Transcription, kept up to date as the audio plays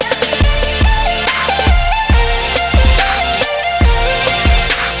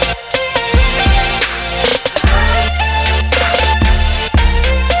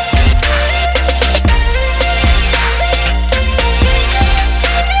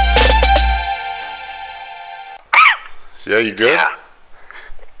Yeah, you good? Yeah.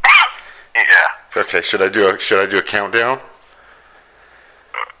 Yeah. Okay, should I do a countdown?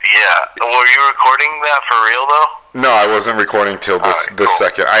 Yeah. Were you recording that for real though? No, I wasn't recording till this Alright, cool.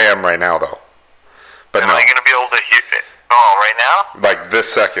 second. I am right now though. But Am no. I gonna be able to hear it? Oh, right now? Like this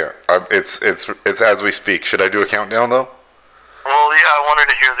second. It's as we speak. Should I do a countdown though? Well, yeah, I wanted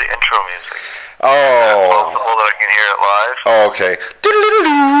to hear the intro music. Is it Oh. possible that I can hear it live? Oh, okay.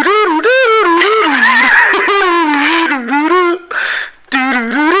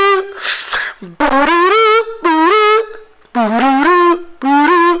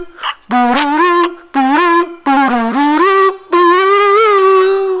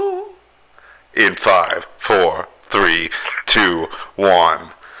 In 5, 4, 3, 2,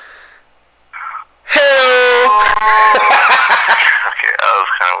 1. Hey! Okay, that was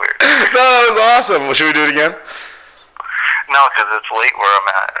kind of weird. No, that was awesome. Well, should we do it again? No, because it's late where I'm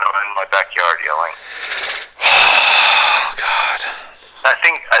at. I'm in my backyard yelling. Oh, God. I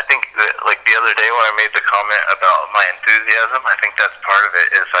think that, like, the other day when I made the comment about my enthusiasm, I think that's part of it,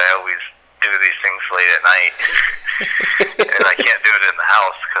 is I always do these things late at night. And I can't do it in the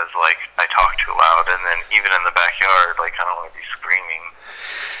house because, like, I talk too loud. And then even in the backyard, like, I don't want to be screaming.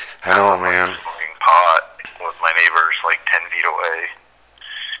 I know, man. Smoking pot with my neighbors, like, 10 feet away.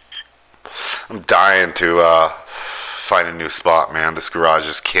 I'm dying to find a new spot, man. This garage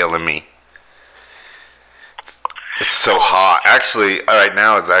is killing me. It's so hot. Actually, right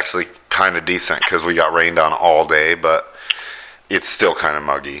now it's actually kind of decent because we got rained on all day, but it's still kind of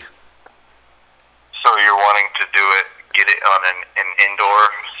muggy. So you're wanting to do it, get it on an indoor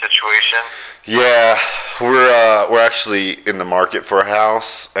situation? Yeah, we're actually in the market for a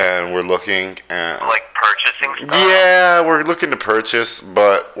house, and we're looking and Like purchasing stuff? yeah, we're looking to purchase,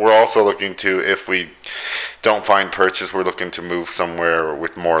 but we're also looking to, if we don't find purchase, we're looking to move somewhere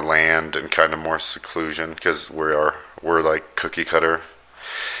with more land and kind of more seclusion because we're like cookie cutter,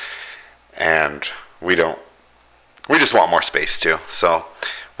 and we just want more space too. So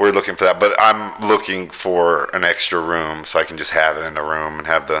we're looking for that, but I'm looking for an extra room so I can just have it in a room and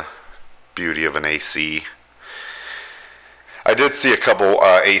have the beauty of an AC. I did see a couple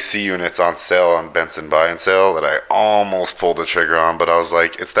AC units on sale on Benson Buy and Sale that I almost pulled the trigger on, but I was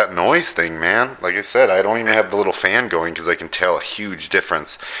like, it's that noise thing, man. Like I said, I don't even have the little fan going because I can tell a huge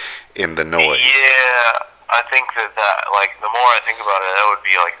difference in the noise. Yeah, I think that, like, the more I think about it, that would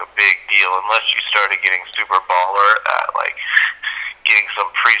be, like, a big deal, unless you started getting super baller at, like, getting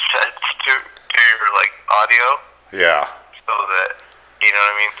some presets to your, like, audio. Yeah. So that, you know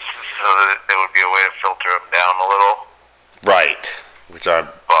what I mean? So that there would be a way to filter them down a little. Right. Which I'm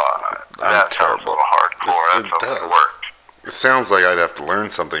That sounds a terrible. little hardcore. That sounds like work. It sounds like I'd have to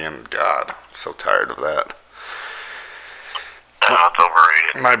learn something, and God, I'm so tired of that. No, it's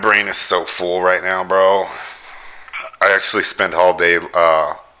overrated. My brain is so full right now, bro. I actually spent all day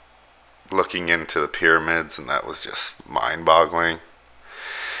looking into the pyramids, and that was just mind-boggling.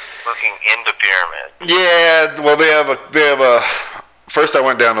 Looking into pyramids. Yeah, well, they have a. First, I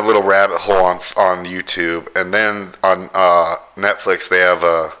went down a little rabbit hole on YouTube, and then on Netflix they have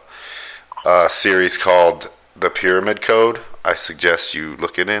a series called The Pyramid Code. I suggest you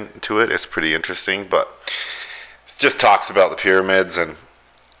look into it. It's pretty interesting, but it just talks about the pyramids and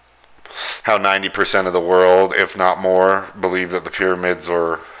how 90% of the world, if not more, believe that the pyramids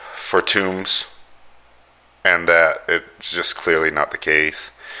are for tombs, and that it's just clearly not the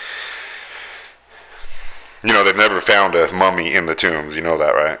case. You know, they've never found a mummy in the tombs. You know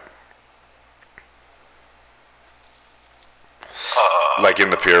that, right? Like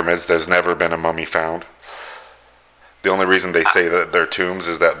in the pyramids, there's never been a mummy found. The only reason they say that they're tombs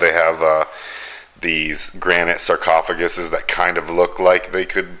is that they have these granite sarcophaguses that kind of look like they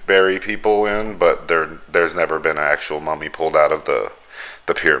could bury people in, but there's never been an actual mummy pulled out of the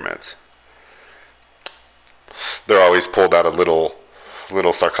pyramids. They're always pulled out of little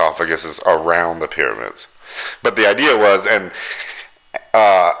sarcophaguses around the pyramids. But the idea was, and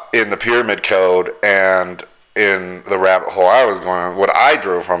in the Pyramid Code and in the rabbit hole I was going on, what I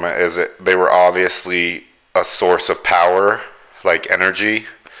drew from it is that they were obviously a source of power, like energy.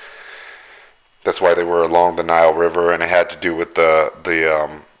 That's why they were along the Nile River, and it had to do with the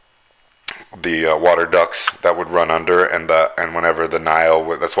water ducts that would run under, and whenever the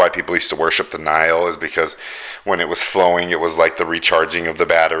Nile, that's why people used to worship the Nile, is because when it was flowing, it was like the recharging of the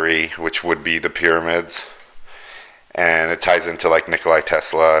battery, which would be the pyramids. And it ties into like Nikola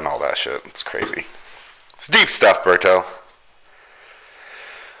Tesla and all that shit. It's crazy. It's deep stuff, Berto.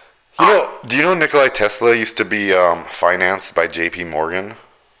 Do you know Nikola Tesla used to be financed by J.P. Morgan?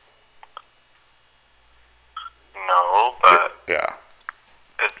 No, but Yeah.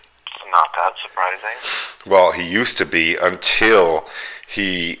 it's not that That's surprising. Well, he used to be until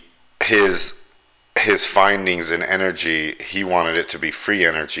his findings in energy, he wanted it to be free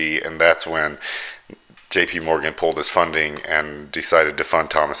energy, and that's when J.P. Morgan pulled his funding and decided to fund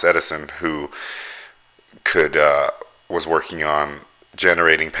Thomas Edison, who was working on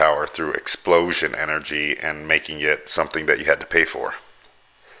generating power through explosion energy and making it something that you had to pay for.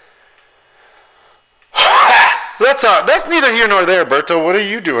 That's neither here nor there, Berto. What are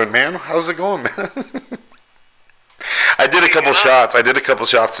you doing, man? How's it going, man? I did a couple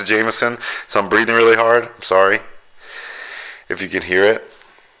shots to Jameson, so I'm breathing really hard. I'm sorry if you can hear it.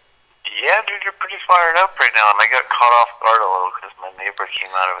 Yeah, dude, you're pretty fired up right now, and I got caught off guard a little because my neighbor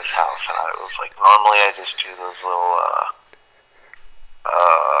came out of his house, and I was like, normally I just do those little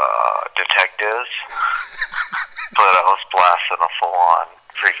detectives, but I was blasting a full-on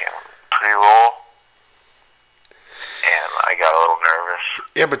freaking pre-roll, and I got a little nervous.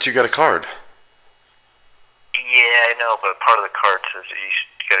 Yeah, but you got a card. Yeah, I know, but part of the card says that you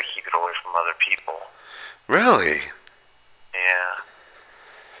got to keep it away from other people. Really? Yeah.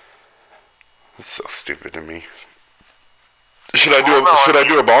 That's so stupid to me. Should I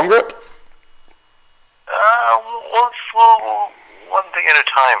do a bong rip? Let's one thing at a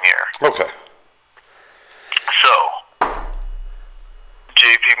time here. Okay. So,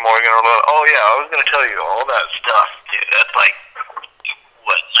 J.P. Morgan, oh yeah, I was going to tell you all that stuff, dude. That's like,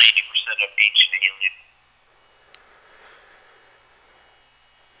 what, 90% of ancient alien.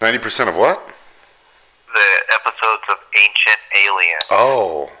 90% of what? The episodes of Ancient Alien.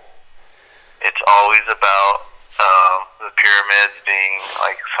 Oh. It's always about the pyramids being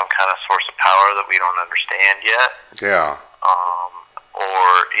like some kind of source of power that we don't understand yet. Yeah. Or,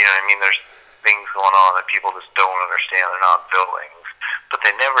 you know what I mean, there's things going on that people just don't understand. They're not buildings. But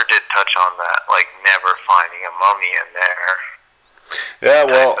they never did touch on that, like never finding a mummy in there. Yeah,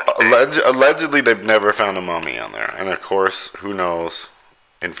 well, allegedly they've never found a mummy on there. And of course, who knows?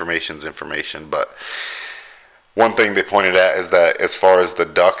 Information's information. But one thing they pointed at is that as far as the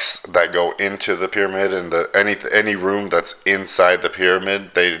ducts that go into the pyramid and any room that's inside the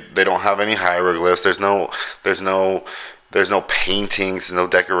pyramid, they don't have any hieroglyphs. There's no paintings, no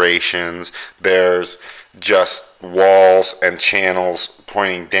decorations. There's just walls and channels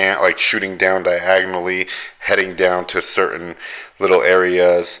pointing down, like shooting down diagonally, heading down to certain little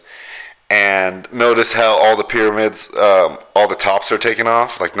areas. And notice how all the pyramids, all the tops are taken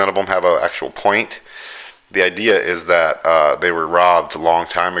off. Like none of them have an actual point. The idea is that they were robbed a long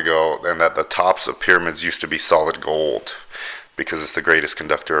time ago, and that the tops of pyramids used to be solid gold because it's the greatest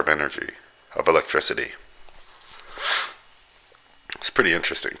conductor of energy, of electricity. It's pretty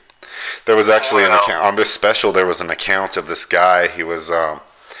interesting. There was actually an account on this special. There was an account of this guy. He was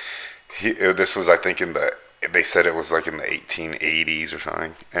this was, I think, they said it was like in the 1880s or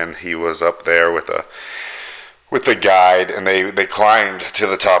something, and he was up there with a guide, and they climbed to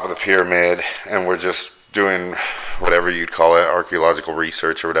the top of the pyramid and were just doing whatever you'd call it, archaeological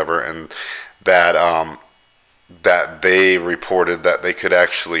research or whatever, and that they reported that they could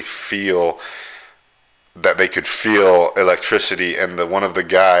actually feel electricity, and one of the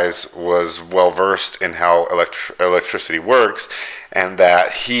guys was well versed in how electricity works, and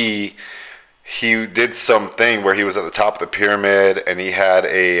that he did something where he was at the top of the pyramid and he had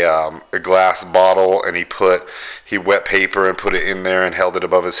a glass bottle, and he wet paper and put it in there and held it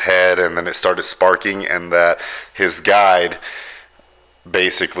above his head, and then it started sparking, and that his guide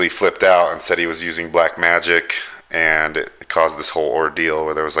basically flipped out and said he was using black magic, and it caused this whole ordeal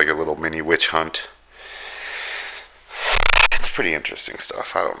where there was like a little mini witch hunt. It's pretty interesting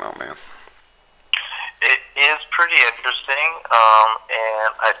stuff. I don't know, man. It is pretty interesting,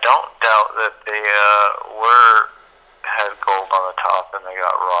 and I don't doubt that they had gold on the top and they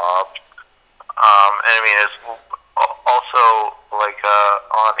got robbed. And I mean, it's also like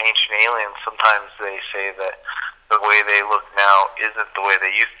on Ancient Aliens, sometimes they say that the way they look now isn't the way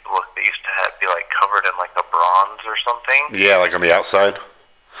they used to look. They used to be like covered in like a bronze or something. Yeah, like on the outside.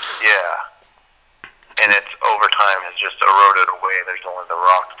 Yeah. And it's over time has just eroded away. There's only the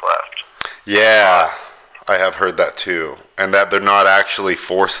rocks left. Yeah, I have heard that too. And that they're not actually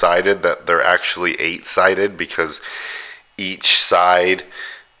 4-sided, that they're actually 8-sided, because each side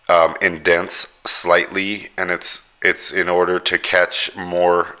indents slightly, and it's in order to catch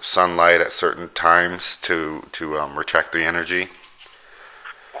more sunlight at certain times to retract the energy.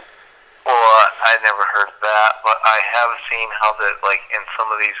 Well, I never heard of that, but I have seen how that, like, in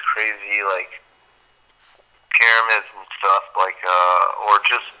some of these crazy, like, pyramids and stuff, like, or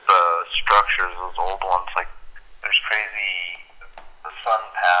just the structures, those old ones, like, there's crazy, the sun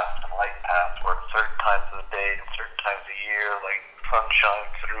paths and light paths, where at certain times of the day and certain times of year, like, sun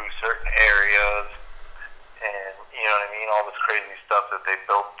shines through certain areas, and you know what I mean, all this crazy stuff that they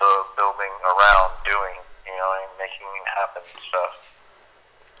built the building around doing, you know, and making it happen and stuff.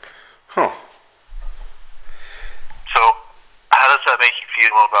 Huh. So, how does that make you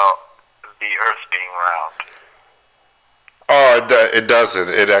feel about the Earth being round? Oh, it doesn't.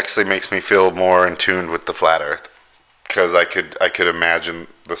 It actually makes me feel more in tune with the flat Earth, because I could imagine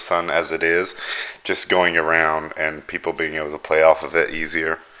the sun as it is, just going around and people being able to play off of it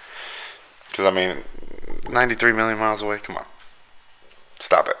easier. Because I mean, 93 million miles away. Come on,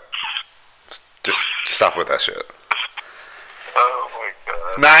 stop it. Just stop with that shit. Oh my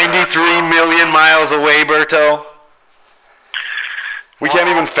god. 93 million miles away, Berto. We can't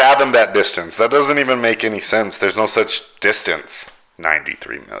even fathom that distance. That doesn't even make any sense. There's no such distance.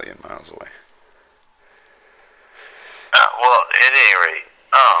 93 million miles away. Well, at any rate,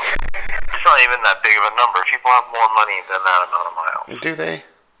 it's not even that big of a number. People have more money than that amount of miles. Do they?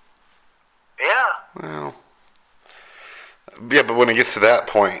 Yeah. Well, yeah, but when it gets to that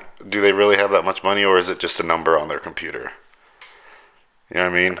point, do they really have that much money, or is it just a number on their computer? You know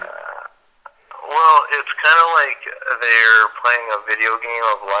what I mean? Well, it's kind of like they're playing a video game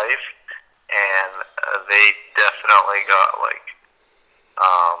of life, and they definitely got like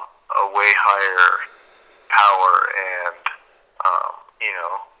a way higher power and you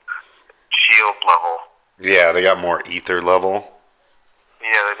know, shield level. Yeah, they got more ether level.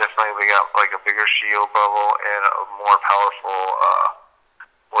 Yeah, they definitely got like a bigger shield level and a more powerful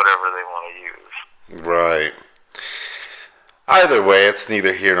whatever they want to use. Right. Either way, it's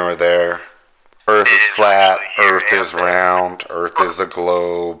neither here nor there. Earth is flat, Earth is round, Earth is a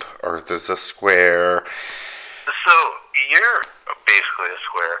globe, Earth is a square. So, you're basically a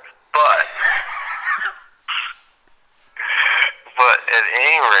square, but at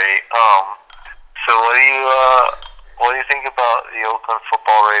any rate, so what do you think about the Oakland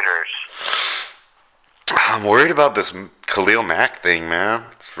Football Raiders? I'm worried about this Khalil Mack thing, man.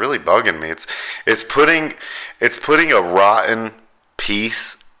 It's really bugging me. It's putting a rotten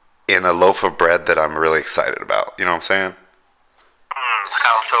piece in a loaf of bread that I'm really excited about. You know what I'm saying?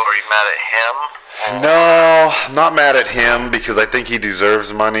 How so? Are you mad at him? No, I'm not mad at him, because I think he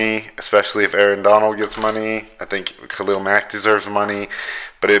deserves money, especially if Aaron Donald gets money. I think Khalil Mack deserves money,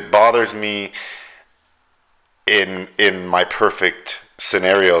 but it bothers me in my perfect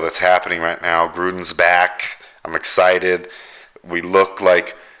scenario that's happening right now. Gruden's back. I'm excited. We look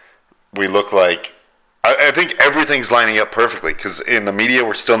like I think everything's lining up perfectly, because in the media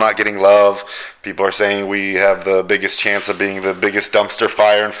we're still not getting love. People are saying we have the biggest chance of being the biggest dumpster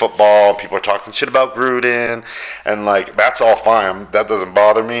fire in football. People are talking shit about Gruden, and like, that's all fine. That doesn't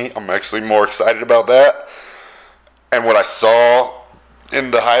bother me. I'm actually more excited about that. And what I saw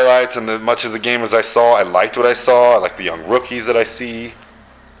in the highlights and the much of the game as I saw, I liked what I saw. I like the young rookies that I see.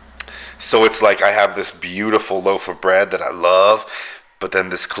 So it's like I have this beautiful loaf of bread that I love. But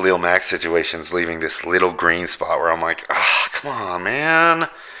then this Khalil Mack situation is leaving this little green spot where I'm like, come on, man.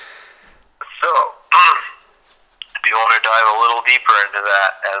 So, do you want to dive a little deeper into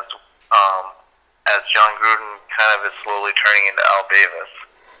that as John Gruden kind of is slowly turning into Al Davis?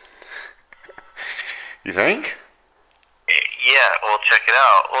 You think? Yeah, well, check it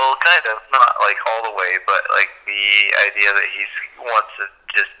out. Well, kind of, not like all the way, but like the idea that he wants to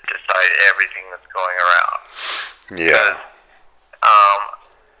just decide everything that's going around. Yeah.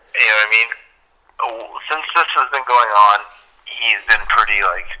 You know what I mean? Since this has been going on, he's been pretty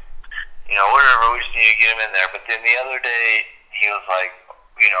like, you know, whatever, we just need to get him in there. But then the other day, he was like,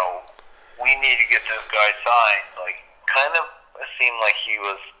 you know, we need to get this guy signed. Like, kind of seemed like he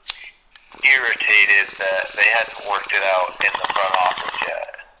was irritated that they hadn't worked it out in the front office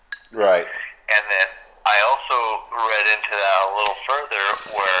yet. Right. And then I also read into that a little further,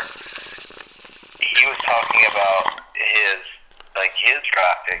 where he was talking about his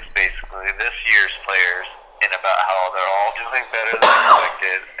draft picks, basically, this year's players, and about how they're all doing better than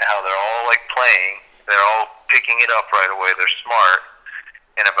expected, and how they're all, like, playing, they're all picking it up right away, they're smart,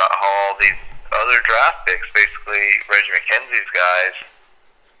 and about how all these other draft picks, basically, Reggie McKenzie's guys,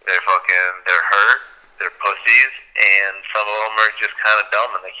 they're hurt, they're pussies, and some of them are just kind of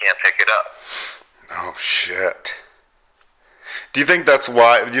dumb and they can't pick it up. Oh, shit. Do you think that's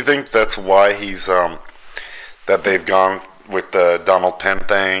why he's, that they've gone with the Donald Penn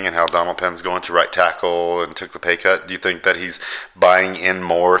thing, and how Donald Penn's going to right tackle and took the pay cut? Do you think that he's buying in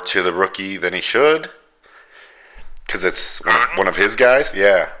more to the rookie than he should? Because it's one of his guys?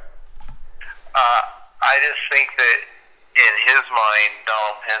 Yeah. I just think that in his mind,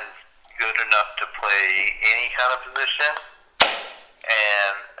 Donald Penn's good enough to play any kind of position,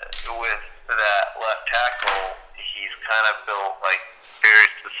 and with that left tackle, he's kind of built like very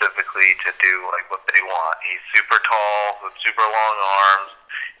specific physically to do like what they want. He's super tall with super long arms,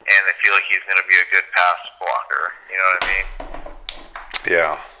 and they feel like he's going to be a good pass blocker. You know what I mean?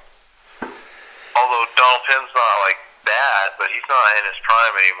 Yeah. Although Donald Penn's not like bad, but he's not in his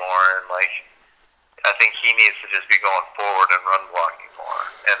prime anymore, and like I think he needs to just be going forward and run blocking more,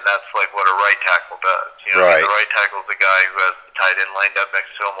 and that's like what a right tackle does. You know, Right. The right tackle's the guy who has the tight end lined up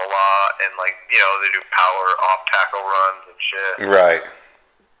next to him a lot, and like they do power off tackle runs and shit. Right.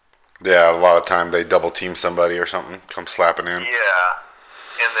 Yeah, a lot of time they double team somebody or something, come slapping in. Yeah,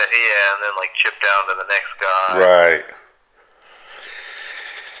 and then like chip down to the next guy. Right.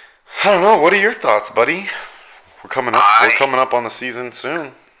 I don't know. What are your thoughts, buddy? We're coming up on the season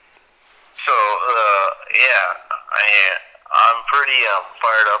soon. So, I'm pretty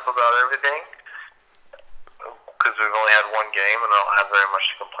fired up about everything because we've only had one game and I don't have very much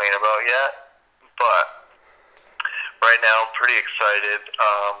to complain about yet. But right now I'm pretty excited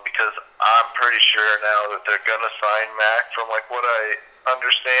because I'm pretty sure now that they're going to sign Mac from like what I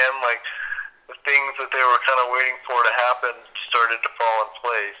understand. Like the things that they were kind of waiting for to happen started to fall in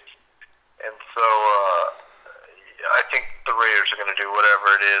place. And so I think the Raiders are going to do whatever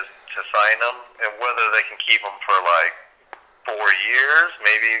it is to sign him, and whether they can keep him for like 4 years,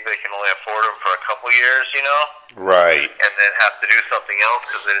 maybe they can only afford him for a couple years, Right. and then have to do something else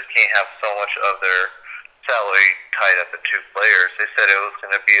because they just can't have so much of their salary tied up in 2 players. They said it was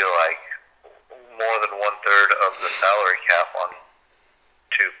going to be like more than 1/3 of the salary cap on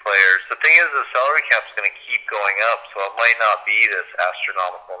 2 players. The thing is, the salary cap's going to keep going up, so it might not be this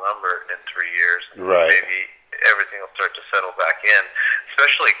astronomical number in 3 years. Right. Maybe everything will start to settle back in,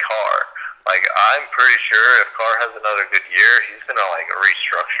 especially Carr. Like, I'm pretty sure if Carr has another good year, he's going to, like,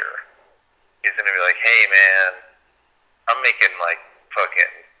 restructure. He's going to be like, hey, man, I'm making, like,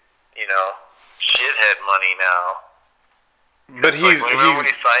 fucking, shithead money now. But remember when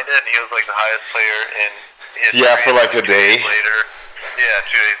he signed it and he was, like, the highest player in history? Yeah, for, like, a 2 day. days later, 2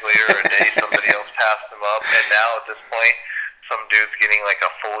 days later or a day, somebody else passed him up. And now, at this point, some dude's getting like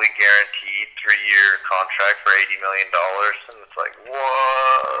a fully guaranteed 3-year contract for $80 million, and it's like,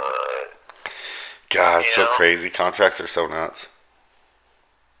 what? God, it's so crazy. Contracts are so nuts.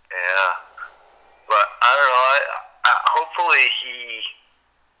 Yeah, but I don't know. I hopefully he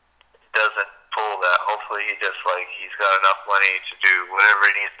doesn't pull that. Hopefully he's got enough money to do whatever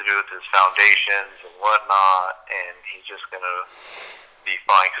he needs to do with his foundations and whatnot, and he's just gonna be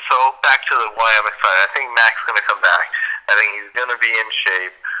fine. So back to why I'm excited. I think Mac's gonna come back. I think he's going to be in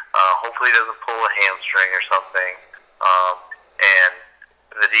shape. Hopefully he doesn't pull a hamstring or something. And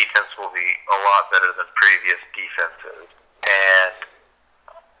the defense will be a lot better than previous defenses. And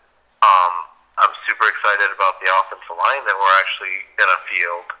I'm super excited about the offensive line that we're actually going to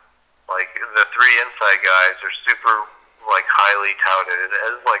field. Like, the 3 inside guys are super, like, highly touted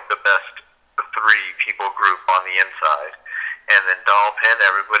as, like, the best 3 people group on the inside. And then Donald Penn,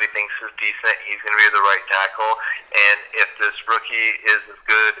 everybody thinks is decent. He's going to be the right tackle. And if this rookie is as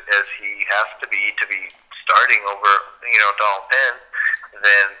good as he has to be starting over, Donald Penn,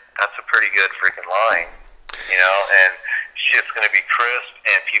 then that's a pretty good freaking line, and shit's going to be crisp,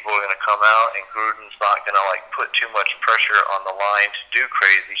 and people are going to come out, and Gruden's not going to, like, put too much pressure on the line to do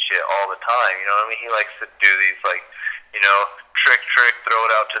crazy shit all the time, you know what I mean? He likes to do these, like, trick, throw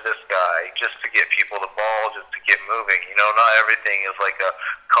it out to this guy, just to get people the ball, just to get moving, not everything is like a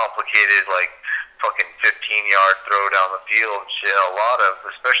complicated, like, fucking 15-yard throw down the field shit. A lot of,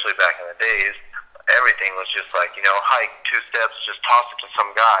 especially back in the days, everything was just like, hike 2 steps, just toss it to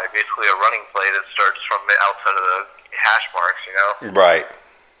some guy, basically a running play that starts from the outside of the hash marks, Right.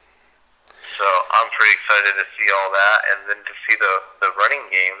 So I'm pretty excited to see all that, and then to see the running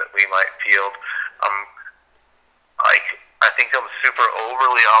game that we might field. I think I'm super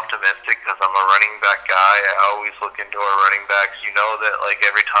overly optimistic because I'm a running back guy. I always look into our running backs. You know that, like,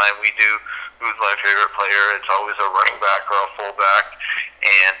 every time we do who's my favorite player, it's always a running back or a fullback.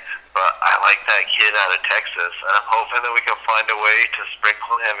 But I like that kid out of Texas, and I'm hoping that we can find a way to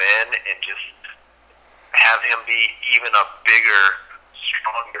sprinkle him in and just have him be even a bigger,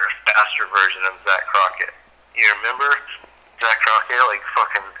 stronger, faster version of Zach Crockett. You remember Zach Crockett, like,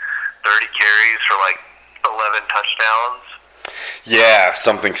 fucking 30 carries for, like, 11 touchdowns? Yeah,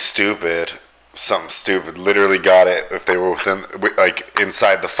 something stupid. Literally got it. If they were within, like,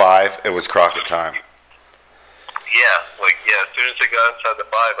 inside the 5, it was Crockett time. As soon as they got inside the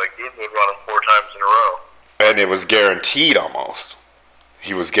 5, like, Gruden would run him 4 times in a row. And it was guaranteed almost.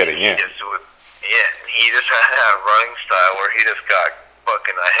 He was getting in. He just had that running style where he just got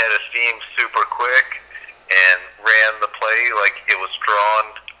fucking ahead of steam super quick and ran the play like it was drawn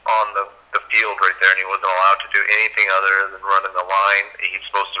on the field right there, and he wasn't allowed to do anything other than run in the line he's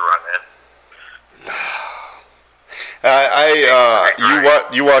supposed to run in.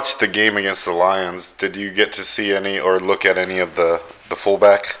 You watched the game against the Lions. Did you get to see any or look at any of the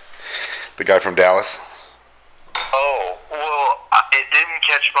fullback, the guy from Dallas? Oh, well, it didn't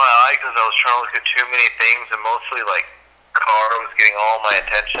catch my eye because I was trying to look at too many things, and mostly like Carr was getting all my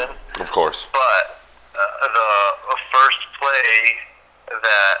attention. Of course. But the first play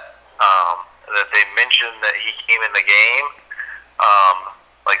that that they mentioned that he came in the game,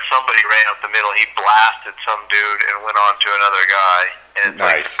 like somebody ran up the middle, he blasted some dude and went on to another guy. And it's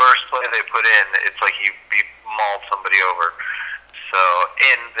like the first play they put in, it's like he mauled somebody over. So,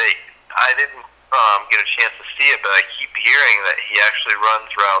 and I didn't get a chance to see it, but I keep hearing that he actually runs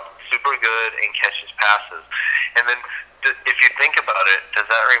routes super good and catches passes. And then, if you think about it, does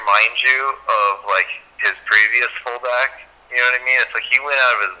that remind you of like his previous fullback? You know what I mean? It's like he went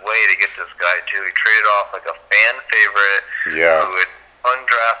out of his way to get this guy too. He traded off like a fan favorite, who had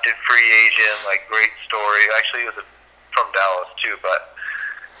undrafted free agent, like great story. Actually, he was from Dallas too, but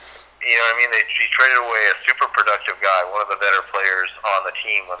you know what I mean? He traded away a super productive guy, one of the better players on the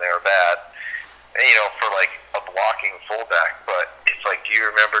team when they were bad. And, you know, for like a blocking fullback. But it's like, do you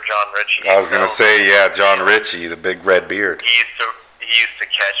remember John Ritchie? I was gonna say, yeah, John Ritchie, the big red beard. He used to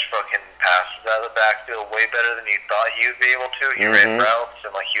catch fucking passes out of the backfield way better than you thought he would be able to. He ran routes,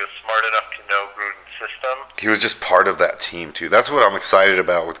 and like he was smart enough to know Gruden's system. He was just part of that team too. That's what I'm excited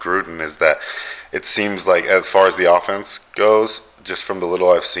about with Gruden, is that it seems like, as far as the offense goes, just from the little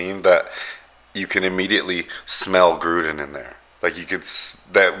I've seen, that you can immediately smell Gruden in there. Like you could,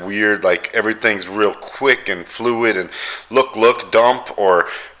 that weird, like everything's real quick and fluid and look, dump, or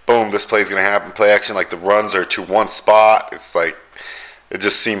boom, this play's gonna happen, play action. Like the runs are to one spot. It's like, it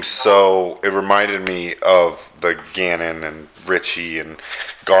just seems so, it reminded me of the Gannon and Ritchie and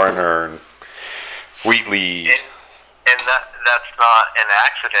Garner and Wheatley. And that's not an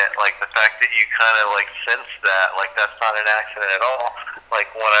accident. Like the fact that you kind of like sense that, like that's not an accident at all.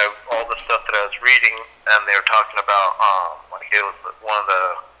 Like when all the stuff that I was reading, and they were talking about, like it was one of the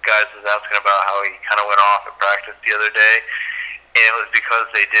guys was asking about how he kind of went off at practice the other day, and it was because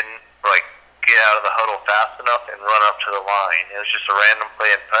they didn't like get out of the huddle fast enough and run up to the line. It was just a random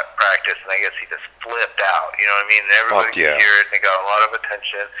play in practice, and I guess he just flipped out. You know what I mean? And everybody could hear it, and they got a lot of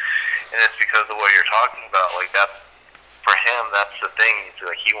attention, and it's because of what you're talking about. Like that's, for him, that's the thing. He's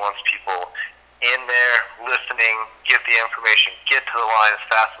like, he wants people in there listening, get the information, get to the line as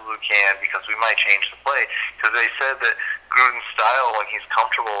fast as we can, because we might change the play. Because they said that Gruden's style, when he's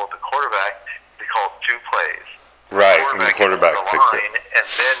comfortable with the quarterback, they call it two plays. Right, and the quarterback picks it, and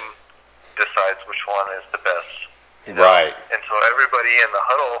then decides which one is the best. You know? Right. And so everybody in the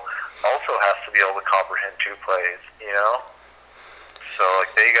huddle also has to be able to comprehend two plays, you know? So,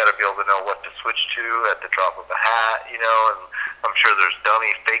 like, they got to be able to know what to switch to at the drop of a hat, you know? And I'm sure there's dummy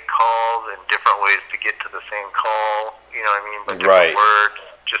fake calls and different ways to get to the same call, you know what I mean? But different words,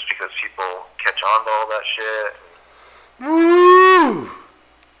 just because people catch on to all that shit. Woo!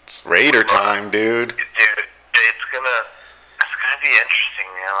 It's Raider time, dude. Dude, it's gonna be interesting,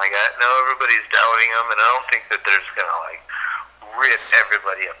 man. Like, I know everybody's doubting them, and I don't think that they're just gonna like rip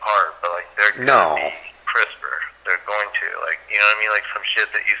everybody apart, but like they're gonna be crisper. They're going to, like, you know what I mean? Like some shit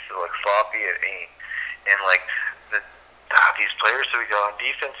that used to look sloppy, it ain't. And like these players that we got on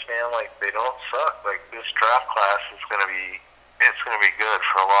defense, man, like they don't suck. Like this draft class is gonna be good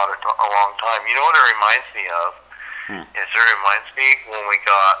for a long time. You know what it reminds me of? Is it reminds me when we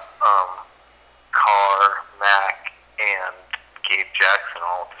got Carr, Mack, and Gabe Jackson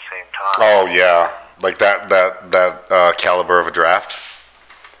all at the same time. Oh yeah, like that caliber of a draft.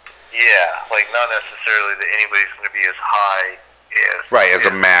 Yeah, like not necessarily that anybody's going to be as high as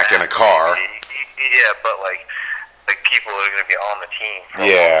a Mack and a Carr. Yeah, but like people that are going to be on the team for a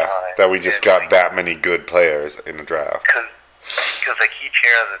long time. That we just got like, that many good players in the draft. Because I keep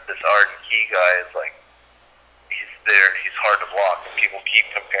hearing that this Arden Key guy is like, he's hard to block, and people keep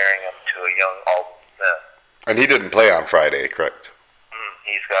comparing him to a young Alden Smith. And he didn't play on Friday, correct?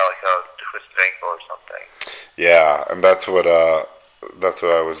 He's got like a twisted ankle or something. Yeah, and that's what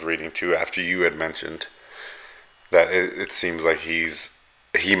I was reading too. After you had mentioned that it seems like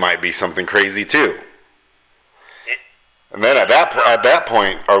he might be something crazy too. And then at that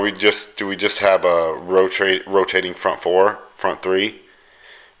point, do we just have a rotating front four?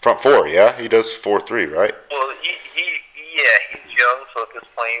 Yeah, he does 4-3, right? Well, he's young, so at this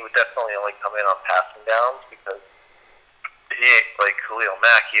point he would definitely only come in on passing downs, because he ain't like Khalil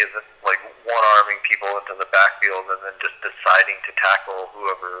Mack. He isn't like one-arming people into the backfield and then just deciding to tackle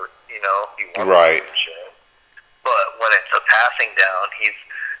whoever, you know, he wants. Right. But when it's a passing down, he's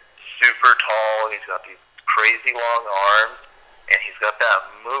super tall, and he's got these crazy long arms, and he's got that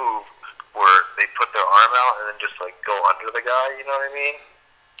move where they put their arm out and then just like go under the guy. You know what I mean?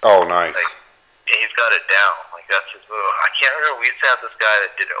 Oh, nice. Like, and he's got it down. Like that's his move. I can't remember. We used to have this guy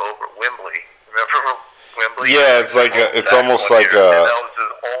that did it over at Wembley. Remember Wembley? Yeah, it's like it's almost like and that was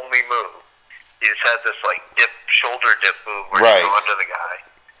his only move. He just had this like shoulder dip move where you go under the guy.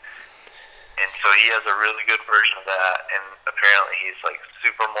 And so he has a really good version of that, and apparently he's like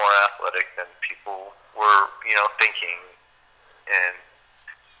super more athletic than people were, thinking. And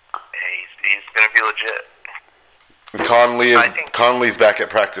he's going to be legit. Conley's back at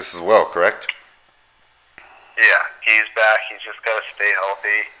practice as well, correct? Yeah, he's back. He's just got to stay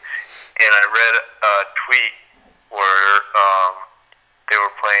healthy. And I read a tweet where they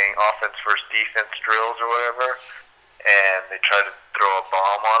were playing offense versus defense drills or whatever, and they tried to throw a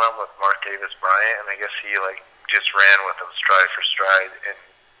bomb on him with Mark Davis Bryant, and I guess he just ran with him stride for stride, and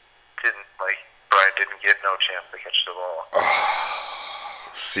Bryant didn't get no chance to catch the ball.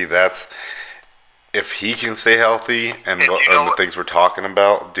 See, that's if he can stay healthy and the things we're talking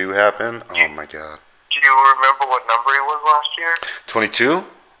about do happen. Oh my God! Do you remember what number he was last year? 22.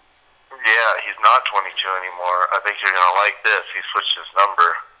 Yeah, he's not 22 anymore. I think you're gonna like this. He switched his number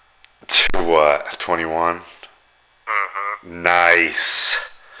to what? 21. Mm-hmm. Nice.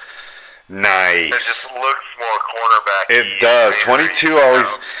 It just looks more cornerback. It does.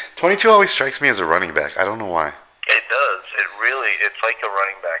 22 always strikes me as a running back. I don't know why. It does. It's like a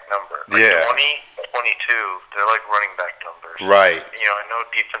running back number. Like yeah. 20, 22, they're like running back numbers. Right. I know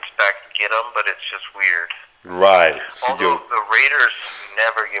defense backs get them, but it's just weird. Right. Although the Raiders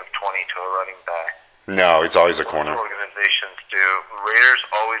never give 20 to a running back. No, it's always a corner. Organizations do. Raiders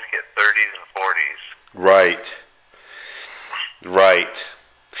always get 30s and 40s. Right.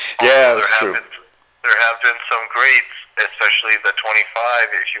 Yeah, that's true. There have been some greats, especially the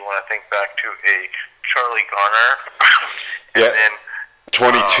 25, if you want to think back to a Charlie Garner. And then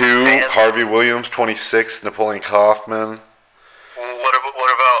 22, Harvey Williams. 26, Napoleon Kaufman. What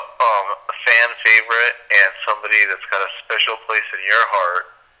about a fan favorite and somebody that's got a special place in your heart,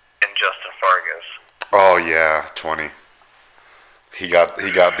 and Justin Fargas? Oh yeah, 20. He got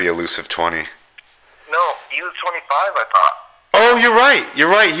the elusive 20. No, he was 25, I thought. Oh, you're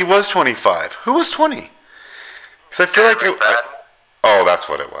right. He was 25. Who was 20? Because I feel oh, that's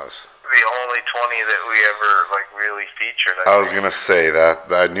what it was. The only 20 that we ever really featured. I was gonna say that.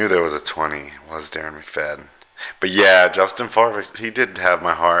 I knew there was a 20. Was Darren McFadden. But yeah, Justin Fargas, he did have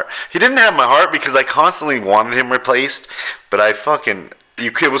my heart. He didn't have my heart because I constantly wanted him replaced, but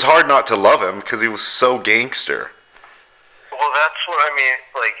it was hard not to love him because he was so gangster. Well, that's what I mean.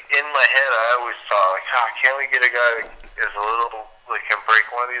 Like, in my head, I always thought, can't we get a guy that is a little, can break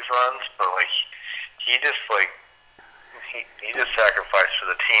one of these runs? But, he just, he just sacrificed for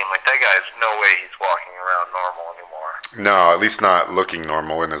the team. Like, that guy's no way he's walking around normal anymore. No, at least not looking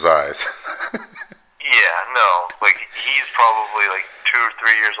normal in his eyes. Yeah, no. He's probably 2 or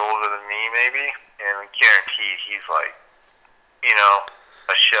 3 years older than me, maybe, and I guarantee he's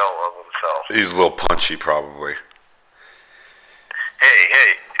a shell of himself. He's a little punchy, probably.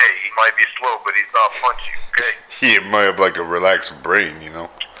 Hey, he might be slow, but he's not punchy, okay? He might have a relaxed brain,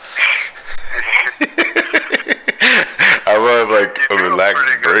 I love a relaxed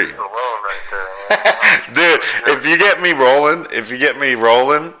brain. Right there, dude, if you get me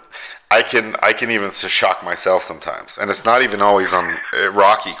rolling, I can even shock myself sometimes, and it's not even always on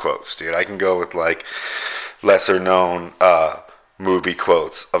Rocky quotes, dude. I can go with lesser known movie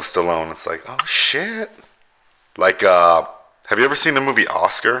quotes of Stallone. It's like, oh shit. Have you ever seen the movie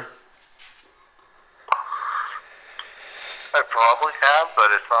Oscar? I probably have,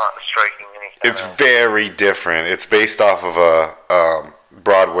 but it's not striking anything. It's very different. It's based off of a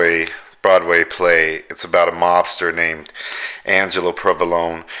Broadway play. It's about a mobster named Angelo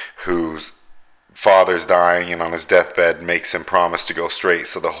Provolone whose father's dying, and on his deathbed makes him promise to go straight.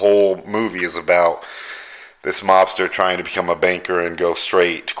 So the whole movie is about this mobster trying to become a banker and go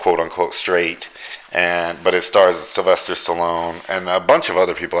straight, quote unquote straight. But it stars Sylvester Stallone and a bunch of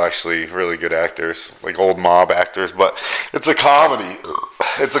other people, actually, really good actors, old mob actors. But it's a comedy.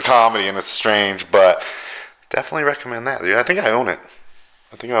 It's a comedy, and it's strange, but definitely recommend that, dude. I think I own it.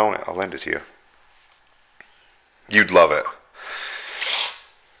 I'll lend it to you. You'd love it.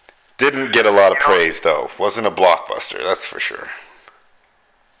 Didn't get a lot of praise, though. Wasn't a blockbuster, that's for sure.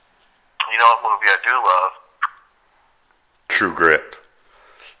 You know what movie I do love? True Grit.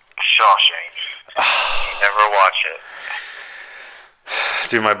 Shawshank. You never watch it.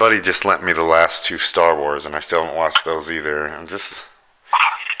 Dude, my buddy just lent me the last 2 Star Wars, and I still haven't watched those either. Star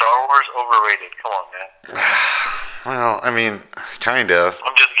Wars overrated. Come on, man. Well, I mean, kind of.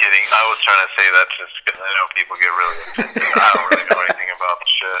 I'm just kidding. I was trying to say that just because I know people get really offended. I don't really know anything about the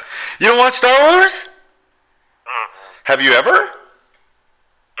shit. You don't watch Star Wars? Have you ever?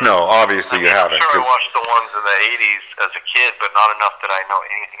 No, obviously you haven't. I'm sure I watched the ones in the 80s as a kid, but not enough that I know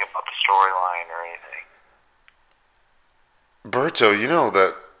anything about the storyline or anything. Berto, you know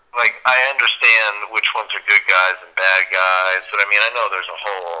that. Like, I understand which ones are good guys and bad guys, but I mean, I know there's a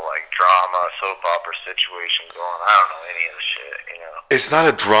whole, like, drama, soap opera situation going on. I don't know any of the shit, you know? It's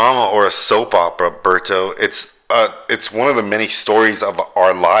not a drama or a soap opera, Berto. It's one of the many stories of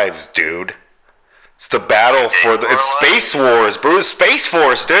our lives, dude. It's the battle for the. It's Space Wars, bro. Space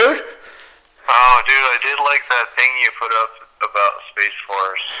Force, dude. Oh, dude, I did like that thing you put up about Space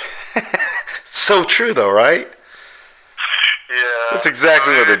Force. So true, though, right? Yeah. That's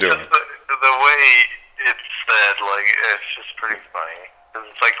exactly what they're doing. The way it's said, like, it's just pretty funny. Because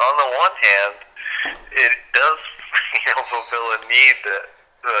it's like, on the one hand, it does, fulfill a need that,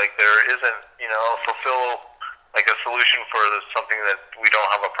 like, there isn't, fulfill, like, a solution for something that we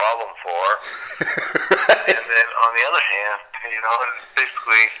don't have a problem for. And then, on the other hand, it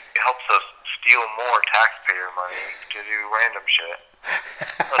basically helps us steal more taxpayer money to do random shit.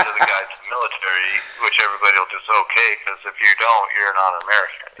 Under the guise of the military, which everybody will just okay, because if you don't, you're not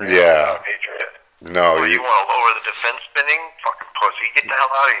American. You're not a patriot. No, you want to lower the defense spending? Fucking pussy, get the hell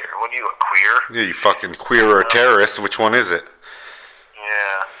out of here. What are you, a queer? Yeah, you fucking queer or a terrorist. Which one is it?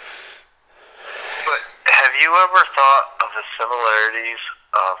 Yeah. But have you ever thought of the similarities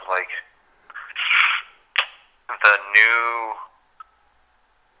of, like, the new,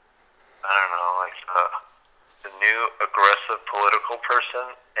 I don't know, like, the new aggressive political person,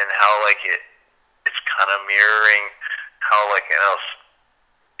 and how, like, it's kind of mirroring how, like,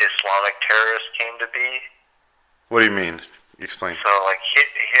 Islamic terrorist came to be? What do you mean? Explain. So, like,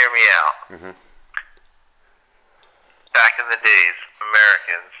 hear me out. Mm-hmm. Back in the days,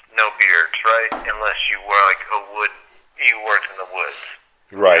 Americans, no beards, right? Unless you were, like, you worked in the woods.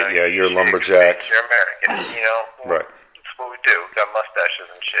 Right, yeah, you're a lumberjack. You're American, Right. That's what we do. We got mustaches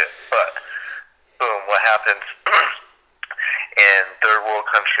and shit. But, boom, what happens in third world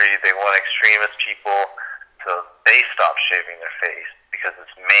country, they want extremist people, so they stop shaving their face because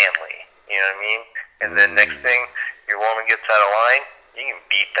it's manly. You know what I mean? And then next thing, your woman gets out of line, you can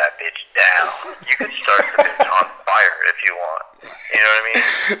beat that bitch down. You can start the bitch on fire if you want. You know what I mean?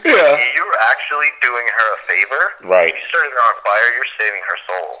 Yeah. You're actually doing her a favor. Right. If you started her on fire, you're saving her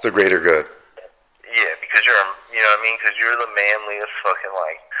soul. It's the greater good. Yeah, because you know what I mean? Because you're the manliest fucking,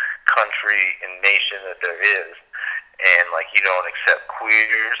 like, country and nation that there is. And, like, you don't accept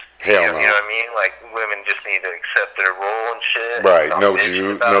queers. Hell no. You know what I mean? Like, women just need to accept their role and shit. Right, no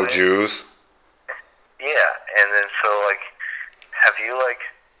Yeah, Jews. and then so, like, have you, like,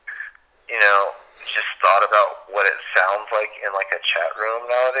 just thought about what it sounds like in, like, a chat room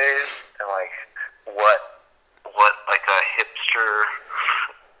nowadays? And, like, what like, a hipster,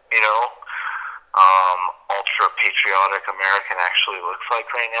 ultra-patriotic American actually looks like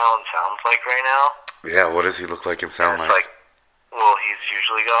right now and sounds like right now? Yeah, what does he look like and sound like? Well, he's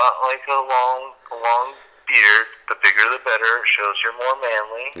usually got, like, a long beard. The bigger the better. Shows you're more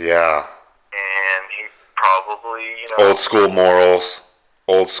manly. Yeah. And he probably, old school morals.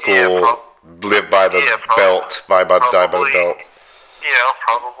 Old school, live by the belt. Die by the belt.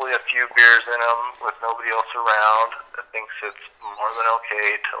 Probably a few beers in him with nobody else around. That thinks it's more than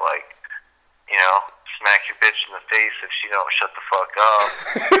okay to, like, smack your bitch in the face if she don't shut the fuck up.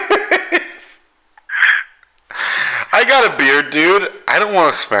 I got a beard, dude. I don't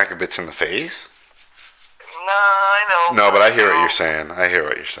want to smack a bitch in the face. Nah, I know. No, but I hear what you're saying.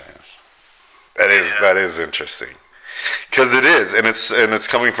 That is interesting. Because it is, and it's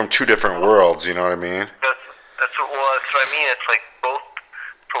coming from two different worlds. You know what I mean? That's what I mean. It's like both,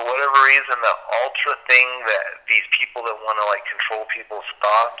 for whatever reason, the ultra thing that these people that want to, like, control people's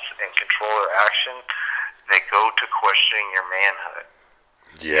thoughts and control their action, they go to questioning your manhood.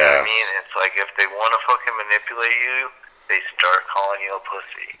 Yes. You know what I mean? It's like if they want to fucking manipulate you, they start calling you a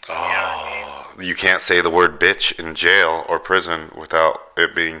pussy. Oh, you know what I mean? You can't say the word bitch in jail or prison without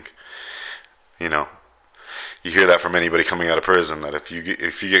it being, you hear that from anybody coming out of prison, that if you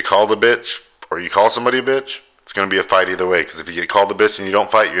get called a bitch or you call somebody a bitch, it's going to be a fight either way. Because if you get called a bitch and you don't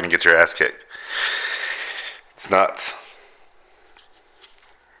fight, you're going to get your ass kicked. It's nuts.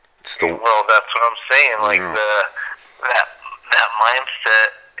 Well, that's what I'm saying. Like, that mindset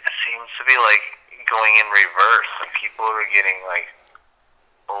seems to be, like, going in reverse. Like, people are getting, like,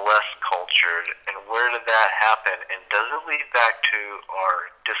 less cultured. And where did that happen? And does it lead back to our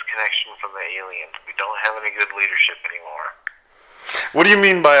disconnection from the aliens? We don't have any good leadership anymore. What do you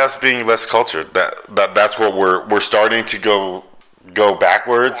mean by us being less cultured? That's what we're starting to go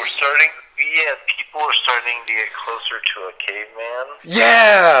backwards. People are starting to get closer to a caveman.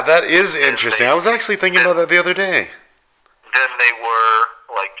 Yeah, that is interesting. I was actually thinking about that the other day. Than they were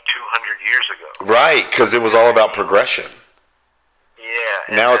like 200 years ago. Right, because it was all about progression.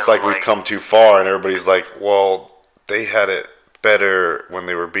 Yeah. Now it's like we've come too far, and everybody's like, well, they had it better when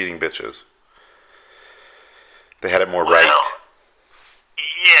they were beating bitches. They had it more right. Yeah.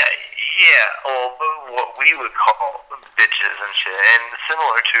 Well, what we would call bitches and shit, and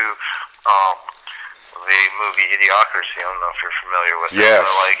similar to the movie Idiocracy. I don't know if you're familiar with it. Yes,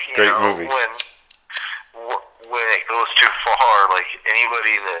 but like, great movie. When it goes too far, like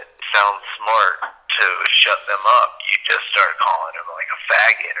anybody that sounds smart to shut them up, you just start calling them like a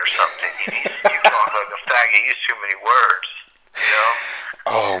faggot or something. You talk like a faggot. Use too many words. You know?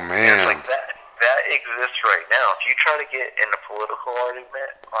 Oh man. It's like that exists right now. If you try to get in a political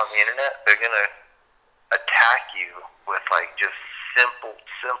argument on the internet, they're gonna attack you with like just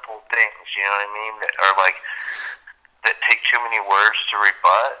simple things. You know what I mean? That are like that take too many words to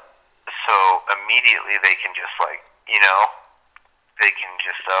rebut. So immediately they can just like, they can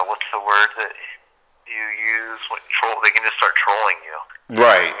just what's the word that you use when troll? They can just start trolling you.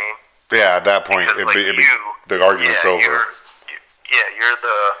 Right. You know what I mean? Yeah. At that point, because, the argument's over. You're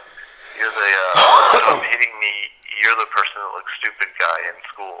the stop hitting me. You're the person that looks stupid guy in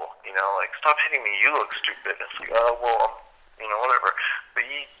school. Like stop hitting me. You look stupid. It's like, whatever. But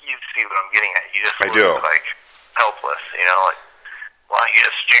you see what I'm getting at. You just look like helpless. Like. Why don't you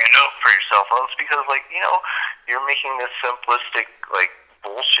just stand up for yourself? Well, it's because, you're making this simplistic,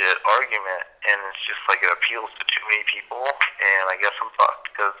 bullshit argument, and it's just, it appeals to too many people, and I guess I'm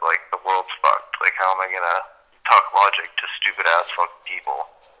fucked, because, the world's fucked. How am I going to talk logic to stupid-ass fucking people?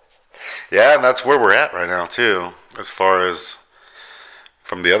 Yeah, and that's where we're at right now, too, as far as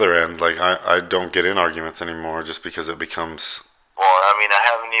from the other end. I don't get in arguments anymore just because it becomes... Well, I mean, I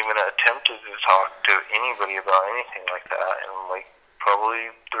haven't even attempted to talk to anybody about anything like that, and, probably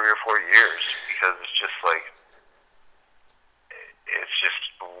 3 or 4 years, because it's just it's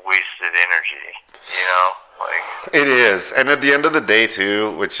just wasted energy, It is, and at the end of the day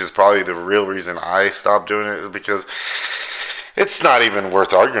too, which is probably the real reason I stopped doing it, is because it's not even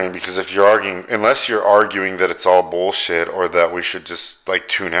worth arguing, because if you're arguing, unless you're arguing that it's all bullshit or that we should just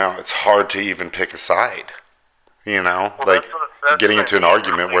tune out, it's hard to even pick a side, well, that's getting into an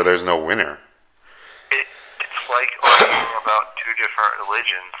argument where there's no winner. It's like arguing about two different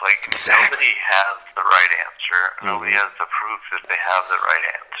religions. Exactly. Nobody has the right answer. Mm-hmm. Nobody has the proof that they have the right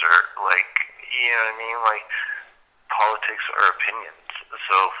answer. You know what I mean? Politics are opinions.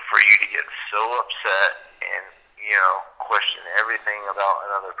 So for you to get so upset and, question everything about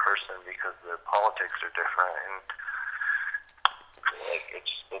another person because their politics are different, and it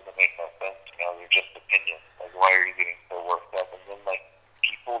just doesn't make no sense. They're just opinions. Why are you getting so worked up? And then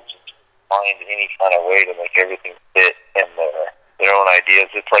people just find any kind of way to make everything fit in their own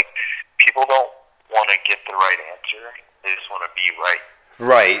ideas. It's people don't want to get the right answer. They just want to be right.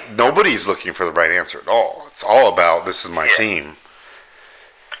 Right. Nobody's looking for the right answer at all. It's all about, this is my team.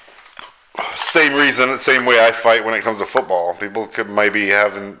 Same way I fight when it comes to football. People could maybe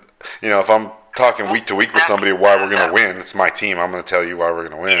having, if I'm talking week to week with somebody why we're going to win, it's my team. I'm going to tell you why we're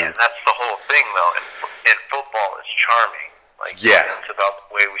going to win. Yeah, that's the whole thing, though. In football, it's charming. It's about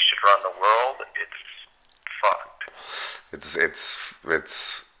the way we should run the world. It's fucked.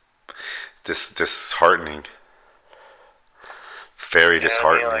 It's disheartening. It's very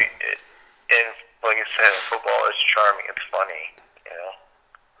disheartening. And like I said, football is charming. It's funny,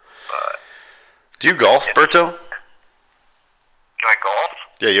 But do you golf, Berto? Do I golf?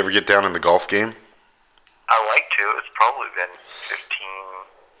 Yeah, you ever get down in the golf game? I like to. It's probably been 15,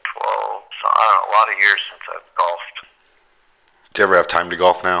 12, a lot of years since I've golfed. Do you ever have time to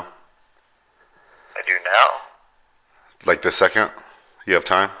golf now? I do now. The second you have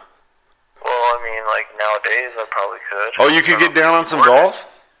time? Well, I mean, nowadays I probably could. Oh, you could get down on some golf?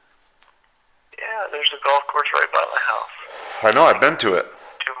 Yeah, there's a golf course right by my house. I know, I've been to it.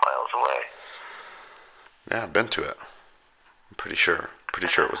 2 miles away. Yeah, I've been to it. I'm pretty sure. Pretty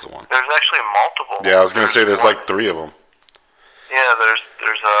sure it was the one. There's actually multiple. Yeah, I was going to say there's 3 of them. Yeah, there's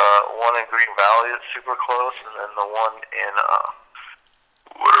one in Green Valley that's super close, and then the one in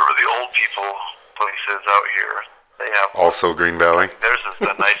whatever the old people place is out here. They have also Green Valley. Theirs is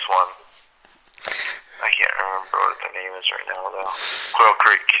the nice one. I can't remember what the name is right now though. Quail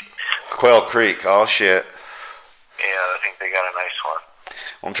Creek. Quail Creek. Oh shit. Yeah, I think they got a nice one.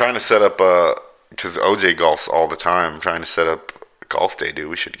 I'm trying to set up because OJ golfs all the time. I'm trying to set up a golf day, dude.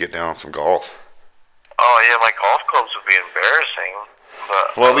 We should get down on some golf. Oh yeah, my golf clubs would be embarrassing.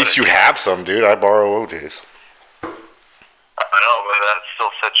 But Well, at least you have some, dude. I borrow OJ's. I know, but that still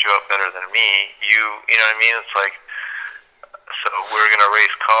sets you up better than me. You know what I mean? It's like, so we're gonna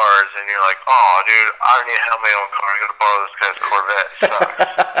race cars, and you're like, oh, dude, I don't need to have my own car. I'm gonna borrow this guy's Corvette. It sucks.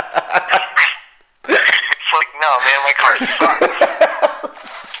 It's like, no, man, my car sucks.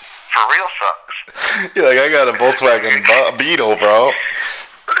 For real sucks. You're like, I got a Volkswagen Beetle, bro.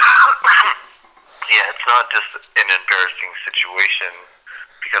 Yeah, it's not just an embarrassing situation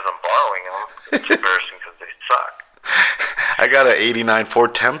because I'm borrowing them. It's embarrassing because they suck. I got an 89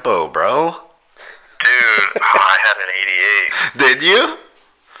 Ford Tempo, bro. Dude, I had an 88. Did you?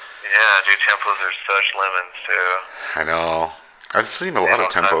 Yeah, dude, Tempos are such lemons, too. I know. I've seen a lot of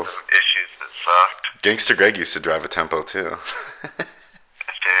Tempos. Issues that sucked. Gangster Greg used to drive a Tempo, too.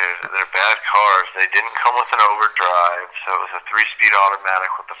 Dude, they're bad cars. They didn't come with an overdrive, so it was a 3-speed automatic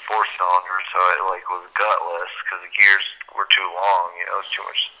with a 4-cylinder, so it was gutless because the gears were too long. It was too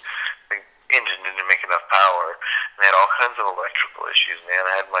much. The engine didn't make enough power. And they had all kinds of electrical issues, man.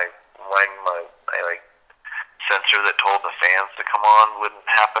 I had my sensor that told the fans to come on wouldn't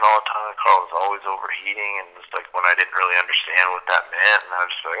happen all the time. The car was always overheating, and just when I didn't really understand what that meant, and I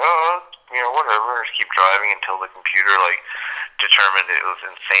was just like, oh, whatever, just keep driving until the computer determined it was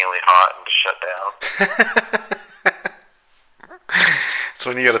insanely hot and to shut down. That's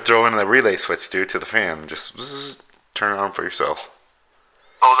when you got to throw in the relay switch, dude, to the fan. Just turn it on for yourself.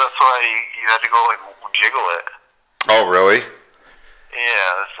 Oh, that's why you had to go jiggle it. Oh, really?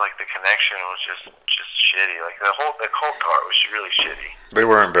 Yeah, it's the connection was just shitty. The whole car was really shitty. They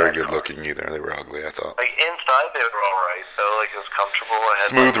weren't very good looking either. They were ugly, I thought. Inside they were alright though. It was comfortable. I had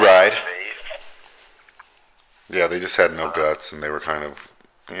smooth ride. Space. Yeah, they just had no guts, and they were kind of,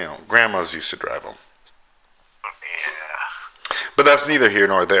 grandmas used to drive them. Yeah. But that's neither here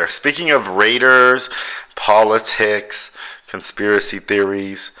nor there. Speaking of Raiders, politics, conspiracy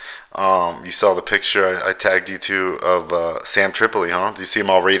theories, you saw the picture I tagged you to of Sam Tripoli, huh? Did you see him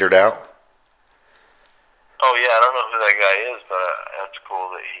all Raidered out? Oh, yeah, I don't know who that guy is, but that's cool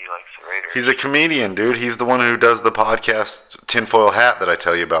that he likes the Raiders. He's a comedian, dude. He's the one who does the podcast Tinfoil Hat that I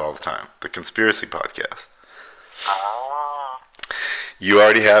tell you about all the time. The conspiracy podcast. You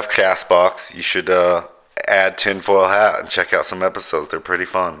already have Castbox. You should add Tinfoil Hat and check out some episodes. They're pretty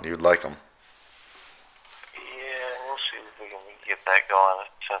fun. You'd like them. Yeah, we'll see if we can get that going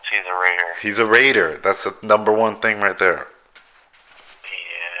since he's a Raider. He's a Raider. That's the number one thing right there.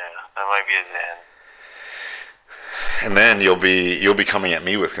 Yeah, that might be his end. And then you'll be coming at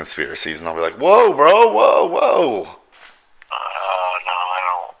me with conspiracies, and I'll be like, "Whoa, bro, whoa, whoa." Oh no, I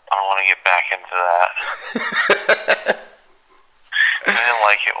don't want to get back into that. I didn't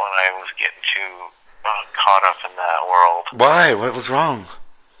like it when I was getting too caught up in that world. Why? What was wrong?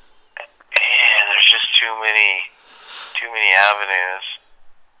 And there's just too many avenues.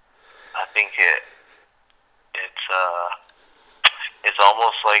 I think it's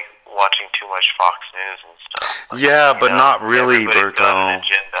almost like watching too much Fox News and stuff. Yeah, but not really, Berto. Got an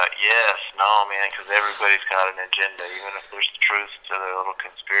agenda. Yes, no, man, because everybody's got an agenda. Even if there's truth to their little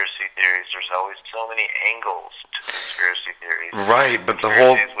conspiracy theories, there's always so many angles to conspiracy theories. Right, but the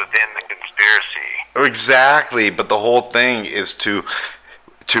whole within the conspiracy. Exactly, but the whole thing is to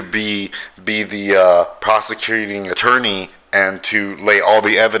be the prosecuting attorney and to lay all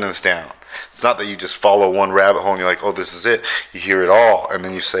the evidence down. It's not that you just follow one rabbit hole and you're like, oh, this is it. You hear it all, and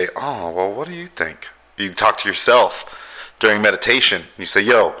then you say, oh, well, what do you think? You talk to yourself during meditation. You say,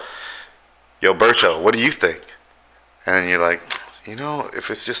 yo, Berto, what do you think? And then you're like, if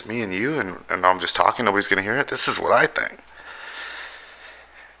it's just me and you and I'm just talking, nobody's going to hear it. This is what I think.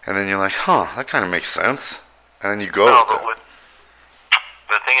 And then you're like, that kind of makes sense. And then you go with it.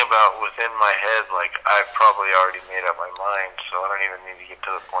 The thing about within my head, I've probably already made up my mind, so I don't even need to get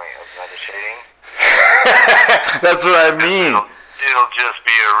to the point of meditating. That's what I mean. It'll just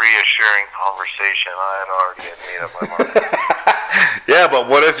be a reassuring conversation. I had already made up my mind. Yeah, but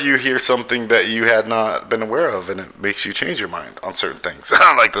what if you hear something that you had not been aware of, and it makes you change your mind on certain things,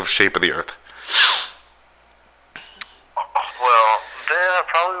 like the shape of the earth? Well, then I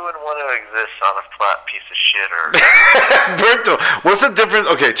probably wouldn't want to exist on a flat piece of shit or... Berto, what's the difference?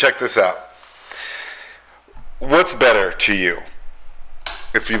 Okay, check this out. What's better to you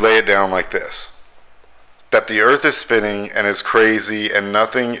if you lay it down like this? That the earth is spinning and is crazy and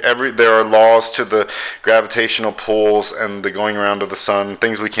there are laws to the gravitational pulls and the going around of the sun,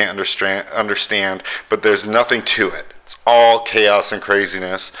 things we can't understand, but there's nothing to it. It's all chaos and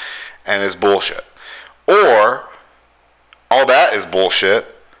craziness and it's bullshit. Or all that is bullshit,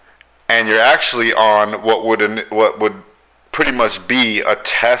 and you're actually on what would pretty much be a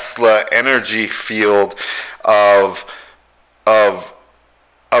Tesla energy field of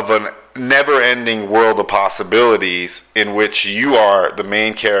of a never-ending world of possibilities in which you are the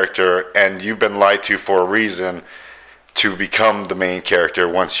main character and you've been lied to for a reason to become the main character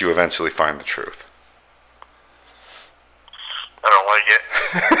once you eventually find the truth. I don't like it.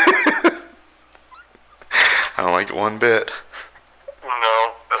 I don't like it one bit.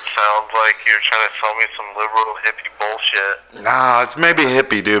 No, it sounds like you're trying to sell me some liberal hippie bullshit. Nah, it's maybe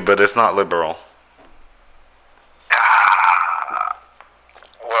hippie, dude, but it's not liberal.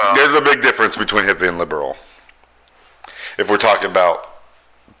 Well, there's a big difference between hippie and liberal. If we're talking about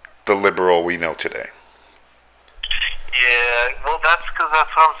the liberal we know today. Yeah, well, that's because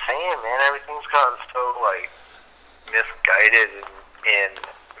that's what I'm saying, man. Everything's gotten so, like, misguided in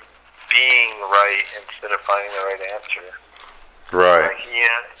being right instead of finding the right answer. Right. Like,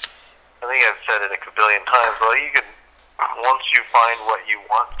 yeah, I think I've said it a kabillion times. Well, you can, once you find what you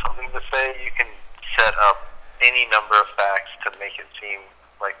want something to say, you can set up any number of facts to make it seem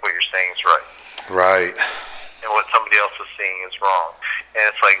like what you're saying is right. Right. And what somebody else is saying is wrong. And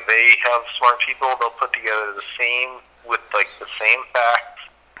it's like they have smart people, they'll put together the same, with like the same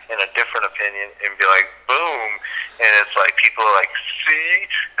facts and a different opinion and be like, boom. And it's like people are like, see?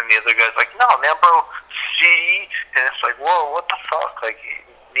 And the other guy's like, no, man, bro, see? And it's like, whoa, what the fuck? Like,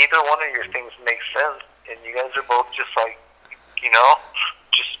 neither one of your things makes sense. And you guys are both just like, you know,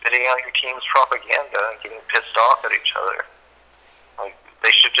 just spitting out your team's propaganda and getting pissed off at each other. Like, they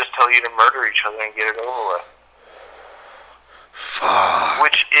should just tell you to murder each other and get it over with. Fuck.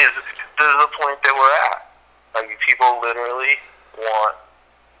 Which is the point that we're at. Like, people literally want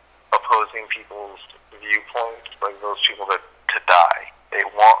opposing people's viewpoints, like those people to die. They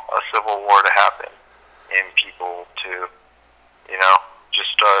want a civil war to happen and people to, you know, just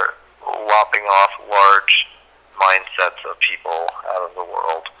start lopping off large mindsets of people out of the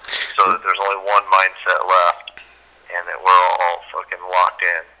world so that there's only one mindset left and that we're all fucking locked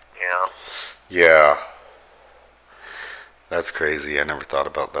in, you know? Yeah. That's crazy. I never thought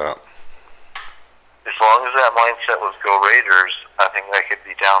about that. As long as that mindset was go Raiders, I think I could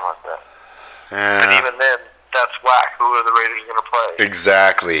be down with it. Yeah. But even then, that's whack. Who are the Raiders going to play?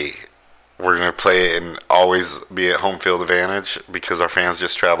 Exactly. We're going to play it and always be at home field advantage because our fans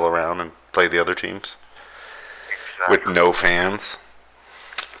just travel around and play the other teams. Exactly. With no fans.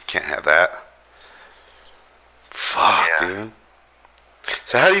 Can't have that. Fuck, Yeah. dude.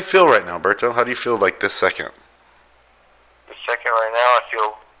 So how do you feel right now, Berto? How do you feel like this second? The second right now, I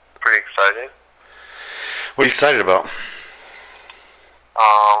feel pretty excited. What are you excited about?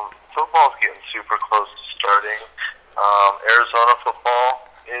 Football's getting super close to starting. Arizona football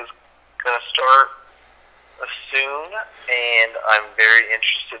is going to start soon, and I'm very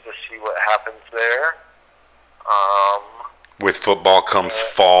interested to see what happens there. With football comes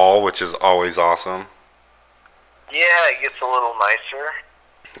fall, which is always awesome. Yeah, it gets a little nicer.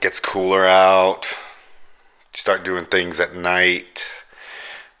 It gets cooler out. Start doing things at night.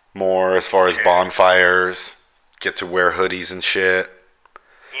 More as far as bonfires. Get to wear hoodies and shit.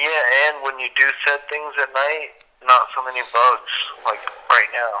 Yeah, and when you do said things at night, not so many bugs, like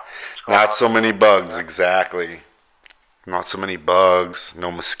right now. Not so many bugs, exactly. Not so many bugs. No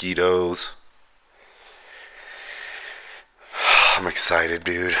mosquitoes. I'm excited,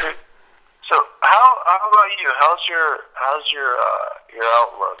 dude. So how about you? How's your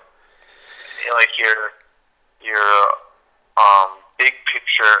outlook? Like your big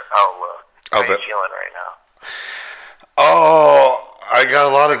picture outlook. How are you feeling right now? Oh, I got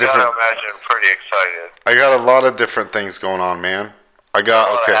a lot of different. I gotta imagine pretty excited. I got a lot of different things going on, man. I got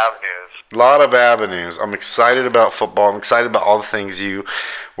a lot of avenues. A lot of avenues. I'm excited about football. I'm excited about all the things you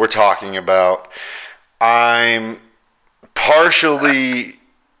were talking about. I'm partially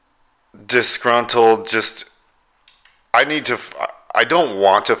disgruntled. I don't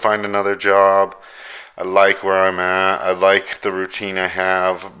want to find another job. I like where I'm at. I like the routine I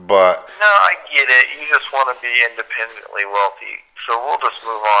have, but... No, I get it. You just want to be independently wealthy. So we'll just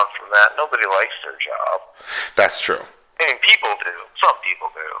move on from that. Nobody likes their job. That's true. I mean, people do. Some people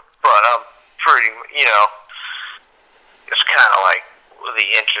do. But I'm pretty, you know, it's kind of like the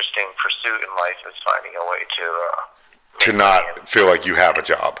interesting pursuit in life is finding a way to not feel like you have a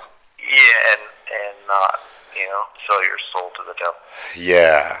job. Yeah, and not, you know, sell your soul to the devil.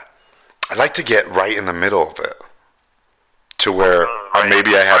 Yeah. I'd like to get right in the middle of it. To where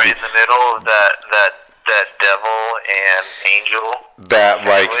maybe I have... Right in the middle of that devil and angel. That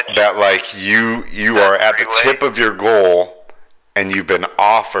you are at the tip of your goal and you've been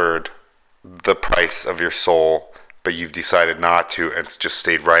offered the price of your soul, but you've decided not to and just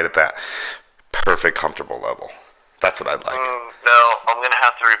stayed right at that perfect, comfortable level. That's what I'd like. No, I'm going to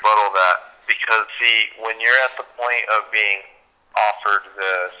have to rebuttal that. Because, see, when you're at the point of being offered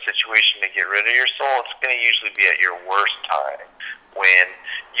the situation to get rid of your soul, it's going to usually be at your worst time, when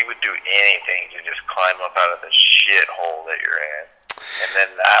you would do anything to just climb up out of the shithole that you're in. And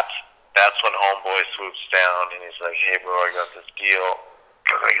then that's when homeboy swoops down and he's like, hey bro, I got this deal,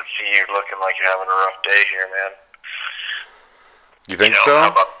 because I can see you looking like you're having a rough day here, man. You think so?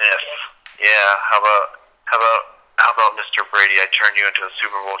 How about this? Yeah, how about Mr. Brady, I turn you into a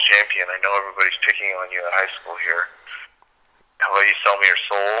Super Bowl champion. I know everybody's picking on you at high school here. How about you sell me your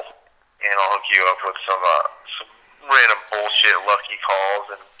soul, and I'll hook you up with some random bullshit lucky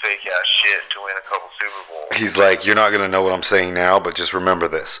calls and fake ass shit to win a couple Super Bowls. He's like, you're not gonna know what I'm saying now, but just remember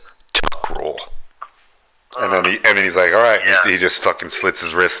this: tuck roll. And then he's like, all right. Yeah. He just fucking slits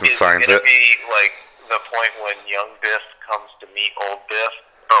his wrist and signs it. It's gonna be like the point when young Biff comes to meet old Biff,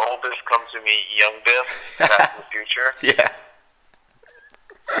 or old Biff comes to meet young Biff. Back in the future. Yeah.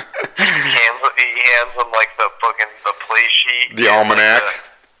 He hands him like the play sheet. The almanac.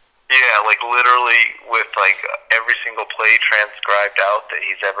 Yeah, like literally with like every single play transcribed out that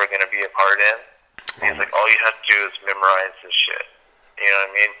he's ever going to be a part in. He's like, all you have to do is memorize this shit. You know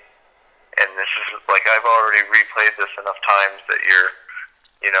what I mean? And this is like, I've already replayed this enough times that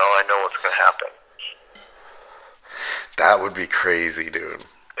I know what's going to happen. That would be crazy, dude.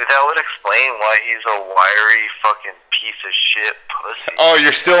 That would explain why he's a wiry fucking piece of shit pussy. Oh,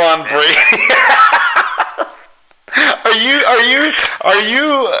 you're still on Brady. Are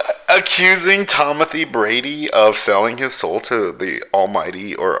you accusing Timothy Brady of selling his soul to the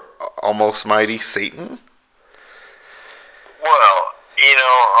almighty or almost mighty Satan? Well,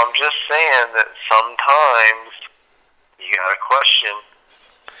 I'm just saying that sometimes you gotta question.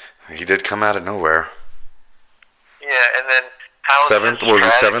 He did come out of nowhere. Yeah, and then was he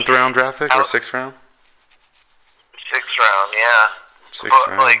 7th round draft pick or 6th round? 6th round, yeah. 6th but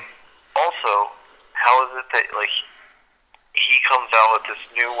round. like, also, how is it that like he comes out with this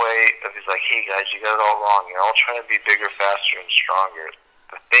new way of he's like, hey guys, you got it all wrong. You're all trying to be bigger, faster, and stronger.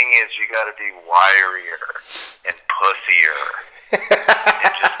 The thing is, you got to be wirier and pussier,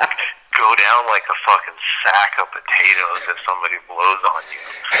 and just go down like a fucking sack of potatoes if somebody blows on you.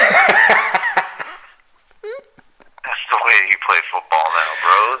 That's the way you play football now,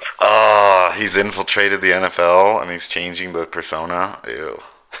 bros. Oh, he's infiltrated the NFL and he's changing the persona. Ew.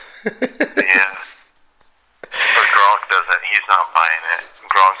 Yeah. But Gronk doesn't. He's not buying it.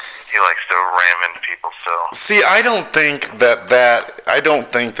 Gronk, he likes to ram into people still. See, I don't think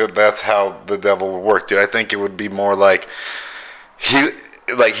that's how the devil would work, dude. I think it would be more like he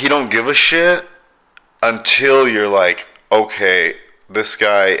don't give a shit until you're like, okay, this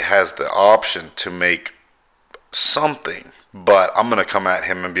guy has the option to make something, but I'm gonna come at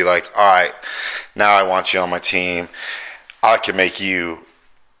him and be like, all right, now I want you on my team. I can make you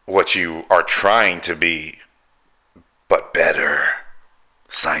what you are trying to be, but better.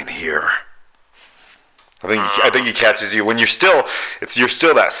 Sign here. I think he catches you when you're still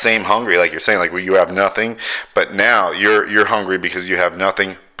that same hungry, like you're saying, like where you have nothing, but now you're hungry because you have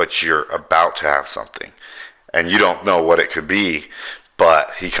nothing, but you're about to have something, and you don't know what it could be,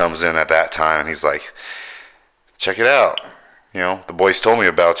 but he comes in at that time and he's like, check it out. The boys told me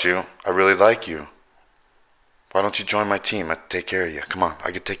about you. I really like you. Why don't you join my team? I can take care of you. Come on,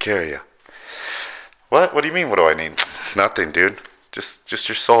 I can take care of you. What? What do you mean, what do I need? Nothing, dude. Just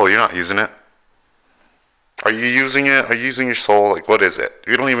your soul. You're not using it. Are you using it? Are you using your soul? Like, what is it?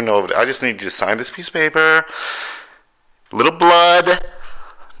 You don't even know. I just need you to sign this piece of paper. Little blood.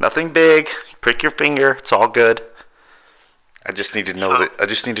 Nothing big. Prick your finger. It's all good. I just need to know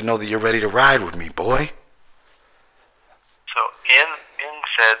that you're ready to ride with me, boy. So in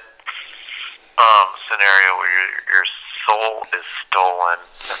said scenario where your soul is stolen,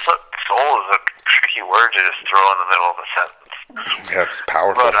 soul is a tricky word to just throw in the middle of a sentence. Yeah, it's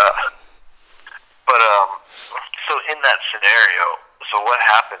powerful. But so in that scenario, so what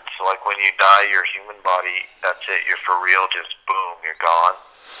happens? So like when you die, your human body, that's it. You're for real. Just boom, you're gone.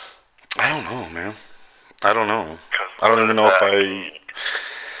 I don't know, man. I don't know. I don't even know if I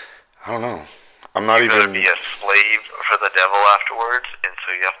don't know. I'm not even. You're gonna be a slave for the devil afterwards, and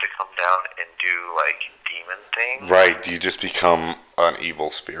so you have to come down and do like demon things. Right. You just become an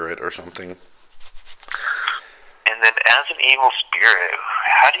evil spirit or something. And then, as an evil spirit,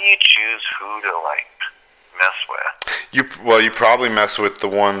 how do you choose who to like mess with? You probably mess with the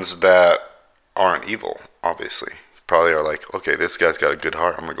ones that aren't evil. Obviously, probably are like, okay, this guy's got a good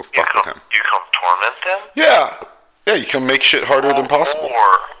heart. I'm gonna go fuck with him. You come torment them. Yeah. You can make shit harder than possible.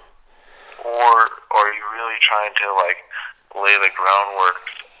 Or are you really trying to like lay the groundwork?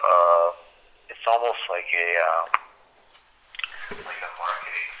 It's almost like a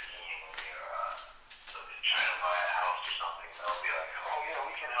marketing scheme. You're trying to buy a house or something. They'll be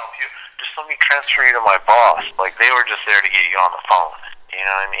just let me transfer you to my boss. Like, they were just there to get you on the phone. You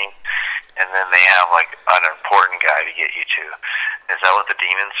know what I mean? And then they have, like, an important guy to get you to. Is that what the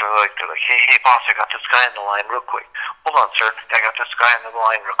demons are like? They're like, hey, boss, I got this guy in the line real quick. Hold on, sir. I got this guy in the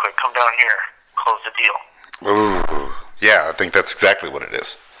line real quick. Come down here. Close the deal. Ooh. Yeah, I think that's exactly what it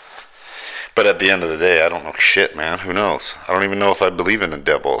is. But at the end of the day, I don't know shit, man. Who knows? I don't even know if I believe in a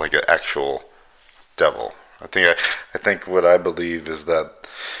devil, like an actual devil. I think what I believe is that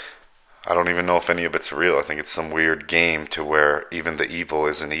I don't even know if any of it's real. I think it's some weird game to where even the evil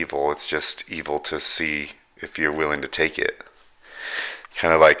isn't evil. It's just evil to see if you're willing to take it.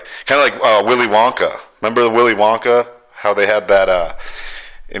 Kind of like Willy Wonka. Remember Willy Wonka? How they had that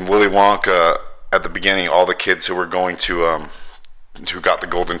in Willy Wonka at the beginning, all the kids who were going to who got the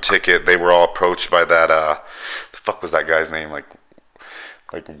golden ticket, they were all approached by that the fuck was that guy's name? Like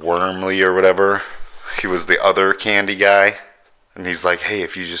Wormley or whatever. He was the other candy guy. And he's like, hey,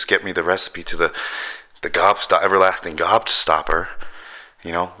 if you just get me the recipe to the everlasting gobstopper,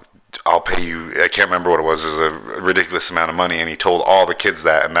 you know, I'll pay you. I can't remember what it was. It was a ridiculous amount of money. And he told all the kids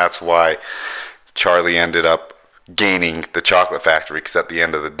that. And that's why Charlie ended up gaining the chocolate factory. Because at the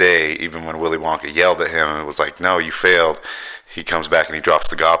end of the day, even when Willy Wonka yelled at him and was like, no, you failed, he comes back and he drops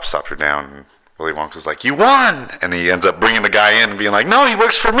the gobstopper down. And Willy Wonka's like, you won. And he ends up bringing the guy in and being like, no, he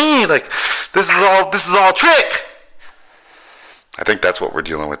works for me. Like, this is all trick. I think that's what we're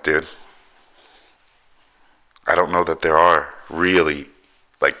dealing with, dude. I don't know that there are really,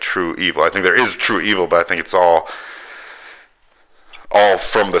 like, true evil. I think there is true evil, but I think it's all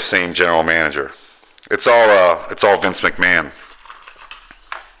from the same general manager. It's all Vince McMahon.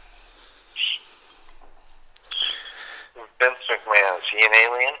 Vince McMahon, is he an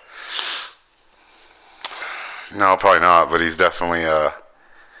alien? No, probably not, but he's definitely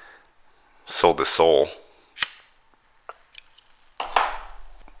sold his soul.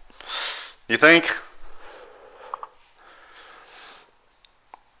 You think?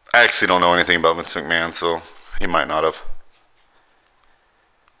 I actually don't know anything about Vince McMahon, so he might not have.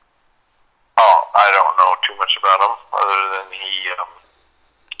 Oh, I don't know too much about him, other than he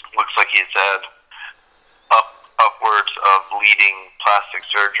looks like he's had upwards of leading plastic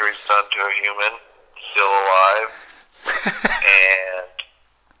surgeries done to a human, still alive, and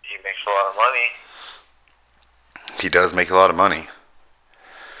he makes a lot of money. He does make a lot of money.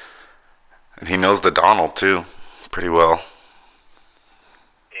 And he knows the Donald, too, pretty well.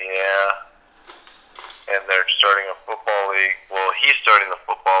 Yeah. And they're starting a football league. Well, he's starting the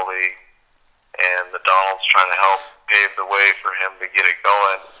football league, and the Donald's trying to help pave the way for him to get it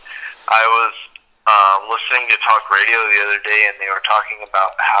going. I was listening to talk radio the other day, and they were talking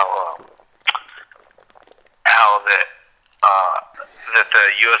about how that the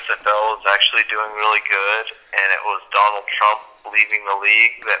USFL is actually doing really good, and it was Donald Trump leaving the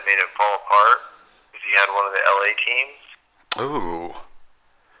league that made it fall apart because he had one of the LA teams. Ooh.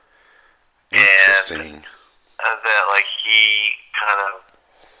 Interesting. And that, like, he kind of,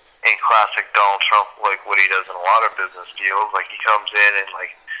 in classic Donald Trump, like what he does in a lot of business deals, like he comes in and,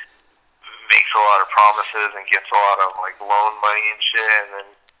 like, makes a lot of promises and gets a lot of, like, loan money and shit, and then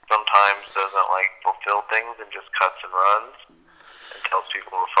sometimes doesn't, like, fulfill things and just cuts and runs and tells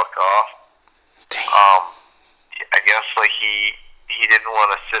people to fuck off. Damn. I guess, like, he didn't want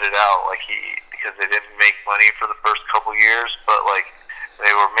to sit it out, like, because they didn't make money for the first couple years, but, like,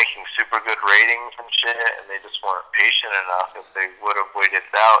 they were making super good ratings and shit, and they just weren't patient enough. If they would have waited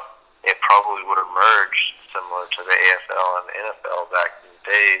it out, it probably would have merged, similar to the AFL and the NFL back in the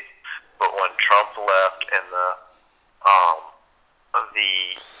days. But when Trump left and the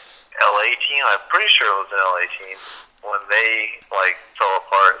LA team, I'm pretty sure it was an LA team, when they, like, fell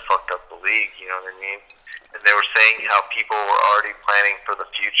apart and fucked up the league, you know what I mean? And they were saying how people were already planning for the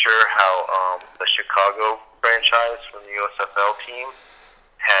future, how the Chicago franchise from the USFL team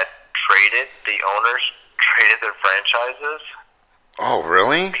had the owners traded their franchises. Oh,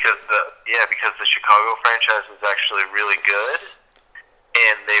 really? Because the Chicago franchise was actually really good,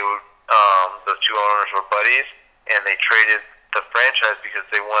 and they were, the two owners were buddies, and they traded the franchise because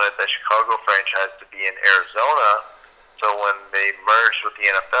they wanted the Chicago franchise to be in Arizona, so when they merged with the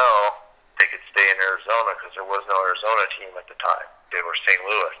NFL, they could stay in Arizona because there was no Arizona team at the time. They were St.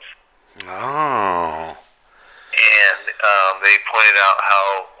 Louis. Oh. And they pointed out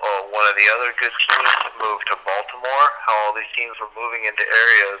how one of the other good teams moved to Baltimore, how all these teams were moving into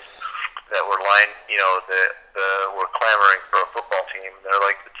areas that were were clamoring for a football team. They're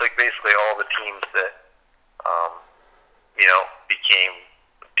like, it's like basically all the teams that, became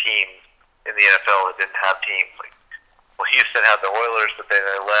teams in the NFL that didn't have teams, like well, Houston had the Oilers, but then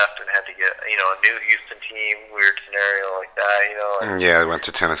they left and had to get, a new Houston team. Weird scenario like that, Like, Yeah, I went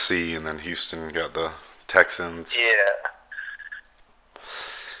to Tennessee, and then Houston got the Texans yeah.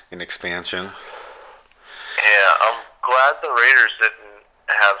 in expansion. Yeah, I'm glad the Raiders didn't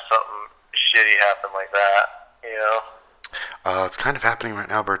have something shitty happen like that, It's kind of happening right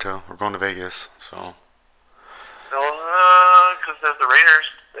now, Berto. We're going to Vegas, so. Because there's the Raiders,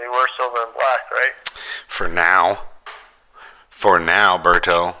 they wear silver and black, right? For now. For now,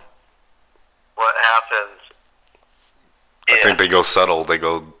 Berto. What happens? I think they go subtle. They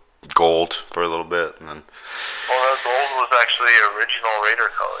go gold for a little bit, and then. Well, the gold was actually original Raider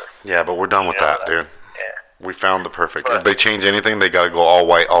color. Yeah, but we're done with that, dude. Yeah. We found the perfect. If they change anything, they got to go all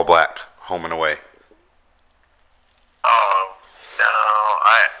white, all black, home and away. Oh no!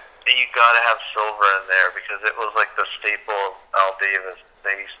 You gotta have silver in there because it was like the staple of Al Davis.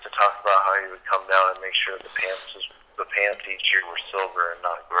 They used to talk about how he would come down and make sure the pants each year were silver and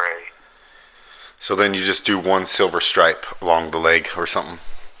not gray. So then you just do one silver stripe along the leg or something.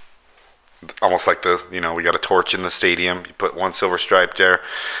 Almost like we got a torch in the stadium. You put one silver stripe there,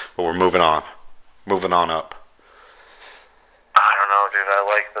 but we're moving on. Moving on up. I don't know, dude. I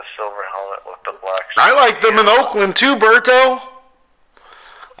like the silver helmet with the black stripe. I like them in Oakland too, Berto.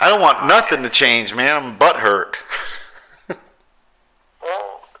 I don't want nothing to change, man. I'm butthurt.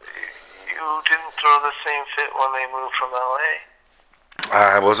 Well, you didn't throw the same fit when they moved from LA.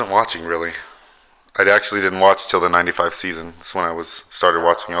 I wasn't watching, really. I actually didn't watch till the 95 season. That's when I started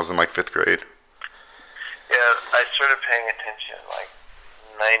watching. I was in like 5th grade. Yeah, I started paying attention like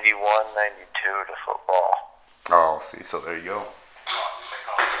 91, 92 to football. Oh, see, so there you go.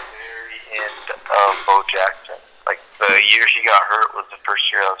 The very end of Bo Jackson. Like, the year he got hurt was the first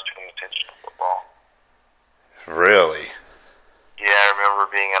year I was paying attention to football. Really? Yeah, I remember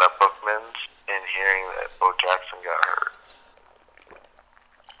being at a Bookman's and hearing that Bo Jackson got hurt.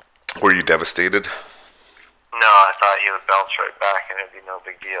 Were you devastated? No, I thought he would bounce right back and it'd be no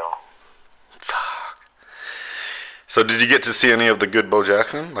big deal. Fuck. So did you get to see any of the good Bo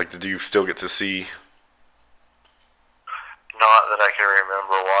Jackson? Like, did you still get to see... Not that I can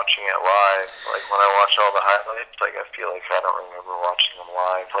remember watching it live. Like, when I watch all the highlights, like, I feel like I don't remember watching them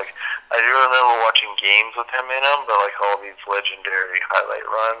live. Like, I do remember watching games with him in them, but, like, all these legendary highlight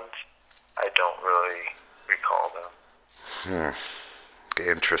runs, I don't really recall them.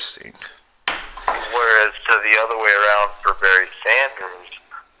 Interesting. Whereas to the other way around for Barry Sanders,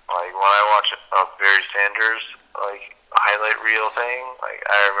 like, when I watch a Barry Sanders, like, highlight reel thing, like,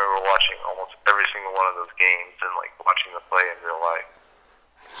 I remember watching almost every single one of those games and, like, watching the play in real life.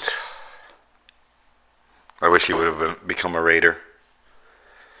 I wish he would have become a Raider.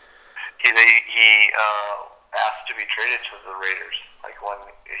 He asked to be traded to the Raiders. Like,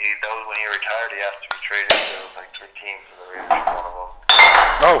 that was when he retired, he asked to be traded to, like, 3 teams, and the Raiders were one of them.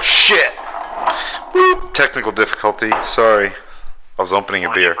 Oh, shit! Boop. Technical difficulty. Sorry. I was opening a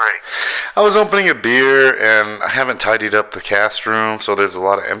beer. I was opening a beer, and I haven't tidied up the cast room, so there's a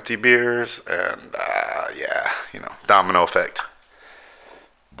lot of empty beers, and, domino effect.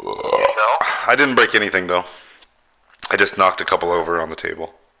 I didn't break anything, though. I just knocked a couple over on the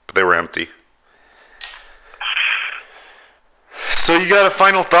table, but they were empty. So you got a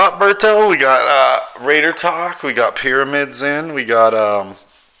final thought, Berto? We got Raider talk. We got pyramids in. We got all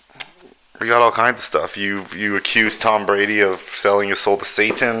kinds of stuff. You accused Tom Brady of selling his soul to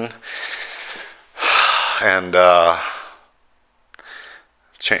Satan, and at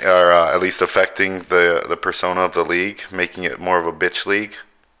least affecting the persona of the league, making it more of a bitch league.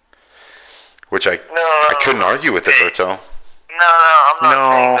 Which I couldn't argue with it, Berto. No, I'm not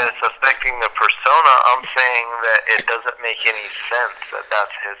saying that it's affecting the persona. I'm saying that it doesn't make any sense that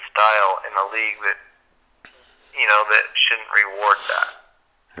that's his style in a league that, that shouldn't reward that.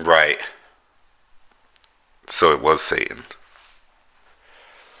 Right. So it was Satan.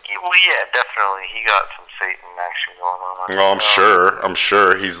 Well, yeah, definitely. He got some Satan action going on. Well, I'm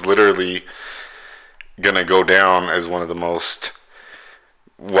sure. He's literally gonna go down as one of the most,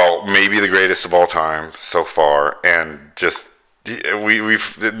 well, maybe the greatest of all time so far, and just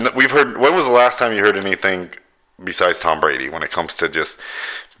we've heard. When was the last time you heard anything besides Tom Brady when it comes to just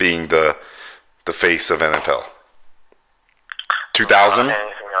being the face of NFL? 2000. Anything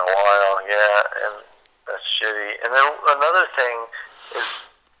in a while, yeah, and that's shitty. And then another thing is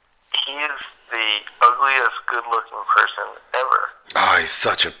he is the ugliest good-looking person ever. Oh, he's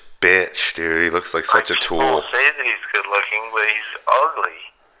such a bitch, dude. He looks like such a tool. People say that he's good-looking, but he's ugly.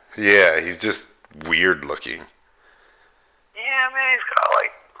 Yeah, he's just weird-looking. Yeah, man, he's got,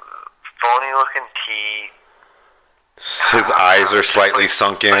 like, phony-looking teeth. His eyes are slightly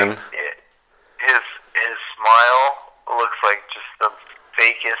sunk in. His smile, looks like just the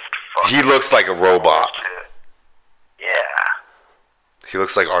fakest fucking... He looks like a robot. Bullshit. Yeah. He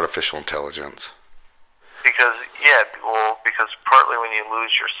looks like artificial intelligence. Because partly when you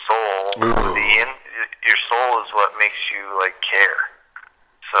lose your soul, your soul is what makes you, like, care.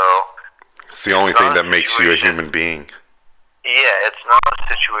 So... It's the only thing that makes you a human being. Yeah, it's not a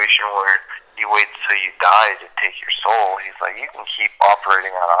situation where you wait until you die to take your soul. He's like, you can keep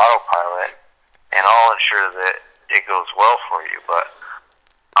operating on autopilot, and I'll ensure that it goes well for you, but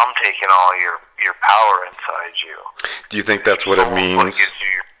I'm taking all your power inside you. Do you think that's what it means? What gives you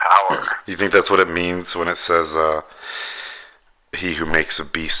your power. You think that's what it means when it says, he who makes a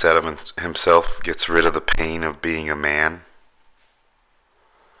beast out of himself gets rid of the pain of being a man?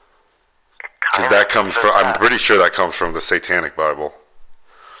 Because that comes from, I'm pretty sure that comes from the Satanic Bible.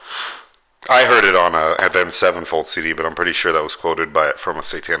 I heard it on a Avenged Sevenfold CD, but I'm pretty sure that was quoted from a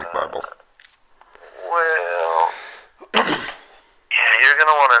Satanic Bible. Well, yeah, you're going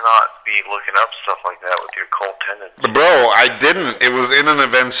to want to not be looking up stuff like that with your cult tendencies. Bro, I didn't. It was in an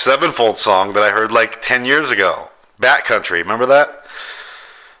Avenged Sevenfold song that I heard like 10 years ago. Bat Country, remember that?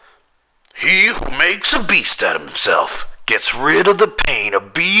 He who makes a beast out of himself gets rid of the pain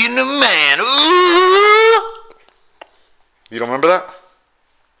of being a man. Ooh! You don't remember that?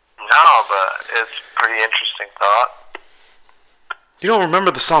 No, but it's a pretty interesting thought. You don't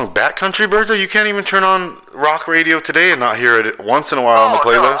remember the song Bat Country, Berto? You can't even turn on rock radio today and not hear it once in a while on the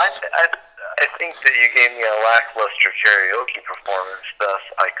playlist? No, I think that you gave me a lackluster karaoke performance, thus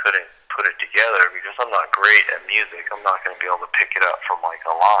I couldn't put it together because I'm not great at music. I'm not going to be able to pick it up from like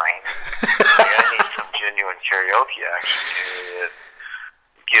a line. I need some genuine karaoke action to it.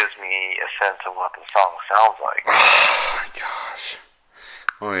 Gives me a sense of what the song sounds like. Oh my gosh.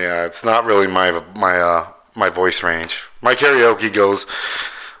 Oh yeah, it's not really my voice range. My karaoke goes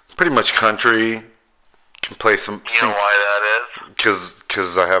pretty much country. Can play some. You know why that is?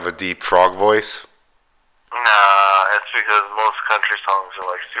 Because I have a deep frog voice. Nah, it's because most country songs are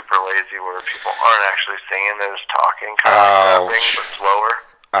like super lazy, where people aren't actually singing; they're just talking, kind of like rapping, but slower.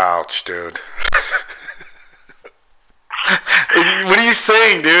 Ouch, dude. What are you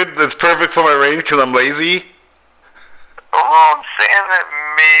saying, dude? That's perfect for my range because I'm lazy? Well, I'm saying that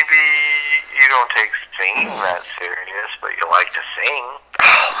maybe you don't take singing that serious, but you like to sing.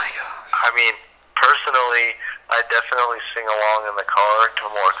 Oh my gosh. I mean, personally, I definitely sing along in the car to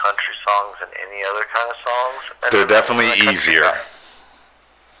more country songs than any other kind of songs. And they're definitely easier.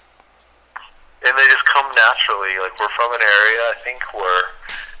 And they just come naturally. Like, we're from an area, I think, where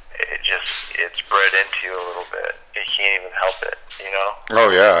it's bred into you a little bit. You can't even help it, you know? Oh,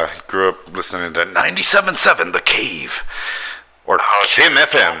 yeah. I grew up listening to 97.7 The Cave. Or Kim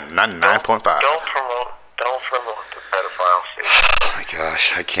FM 99.5. Don't promote the pedophile station. Oh, my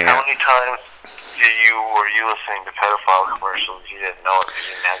gosh. I can't. How many times were you listening to pedophile commercials? You didn't know it because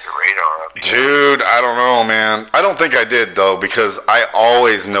you didn't have your radar up. Dude, I don't know, man. I don't think I did, though, because I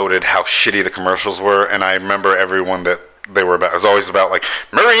always noted how shitty the commercials were, and I remember everyone that they were about. It was always about, like,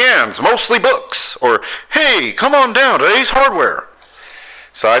 Marianne's Mostly Books, or, hey, come on down to Ace Hardware.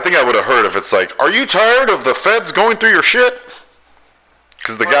 So I think I would have heard if it's like, are you tired of the feds going through your shit?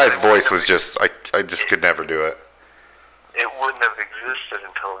 Because the guy's voice was just, I just could never do it. It wouldn't have existed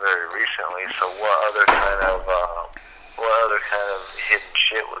until very recently, so what other kind of hidden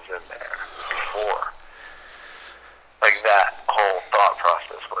shit was in there before? Like, that whole thought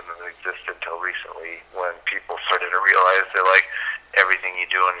process wouldn't have existed until recently, when people started to realize that, like, everything you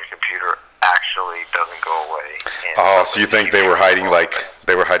do on your computer actually doesn't go away. Oh, so you think they were hiding like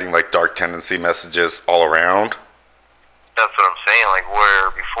dark tendency messages all around? That's what I'm saying. Like,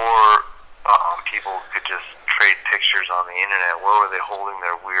 where before people could just trade pictures on the internet, where were they holding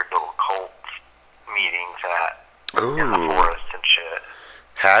their weird little cult meetings at? Ooh. In the forest and shit.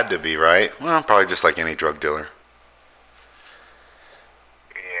 Had to be, right? Well, probably just like any drug dealer.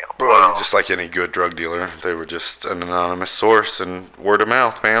 Yeah. Well, just like any good drug dealer, they were just an anonymous source and word of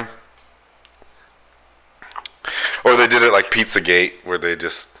mouth, man. Or they did it like Pizzagate, where they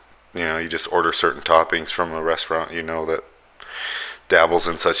just, you just order certain toppings from a restaurant, that dabbles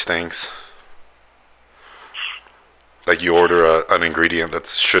in such things. Like, you order an ingredient that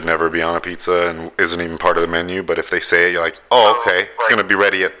should never be on a pizza and isn't even part of the menu, but if they say it, you're like, oh, okay, it's going to be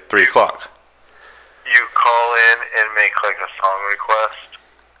ready at 3 o'clock. You call in and make, like, a song request?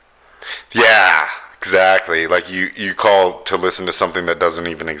 Yeah, exactly. Like, you call to listen to something that doesn't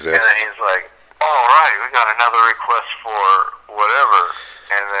even exist. And then he's like, all right, we got another request for whatever.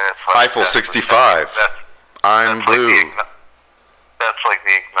 And then it's like... Eiffel 65. I'm blue. That's like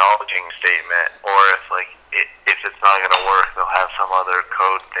the acknowledging statement. Or if, like, if it's not going to work, they'll have some other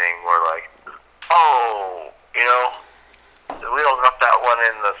code thing where, like, oh, We don't got that one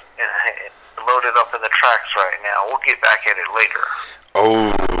loaded up in the tracks right now. We'll get back at it later.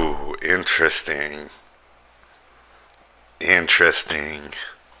 Oh, interesting. Interesting.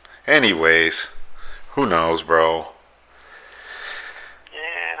 Anyways, who knows, bro?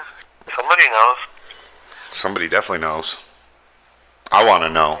 Yeah, somebody knows. Somebody definitely knows. I want to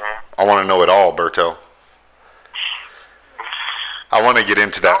know. Mm-hmm. I want to know it all, Berto. I want to get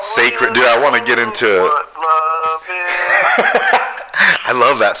into that sacred... Dude, I want to get into... What love is. I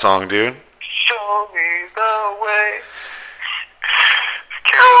love that song, dude. Show me the way.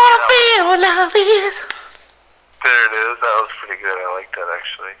 I want to feel what love is. There it is. That was pretty good. I like that,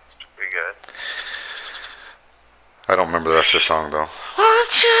 actually. It's pretty good. I don't remember the rest of the song, though.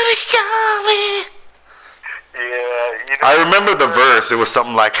 Want you to show me. Yeah, I remember the verse. It was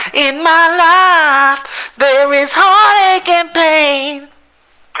something like, In my life, there is heartache and pain.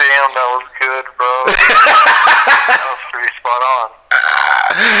 damn, that was good, bro. That was pretty spot on.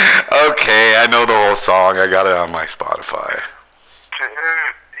 okay, I know the whole song. I got it on my Spotify.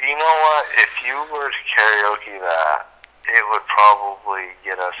 Dude, you know what? If you were to karaoke that, it would probably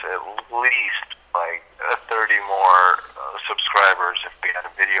get us at least like 30 more subscribers if we had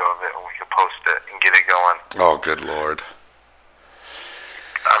a video of it and we could post it and get it going. Oh, good Lord.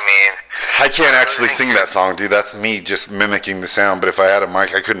 I mean, I can't actually sing that song, dude. That's me just mimicking the sound. But if I had a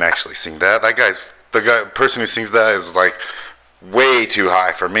mic, I couldn't actually sing that. The person who sings that is like way too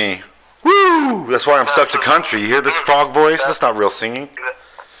high for me. Woo! That's why I'm stuck to country. You hear this frog voice? That's not real singing.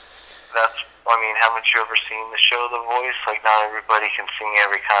 I mean, haven't you ever seen the show The Voice? Like, not everybody can sing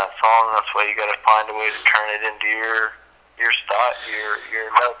every kind of song. That's why you gotta find a way to turn it into your style, your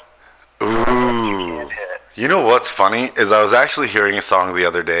note. Ooh. You know what's funny is I was actually hearing a song the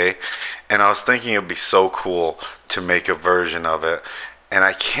other day, and I was thinking it'd be so cool to make a version of it, and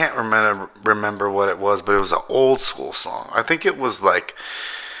I can't remember what it was, but it was an old school song. I think it was like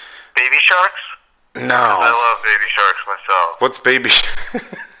Baby Sharks? No. I love Baby Sharks myself. What's Baby?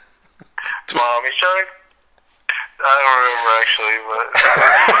 Mommy Shark? I don't remember actually, but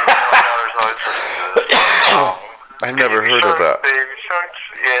my daughter's always listening to this song. I've never heard of that. Baby Sharks?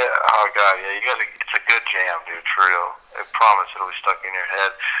 Yeah. Oh god, yeah. It's a good jam, dude. For real. I promise it'll be stuck in your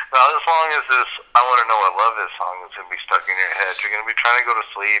head. Now, as long as this "I Want to Know What Love Is" song is gonna be stuck in your head, you're gonna be trying to go to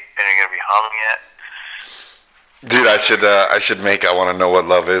sleep and you're gonna be humming it. Dude, I should make "I Want to Know What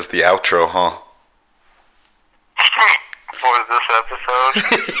Love Is" the outro, huh? For this episode.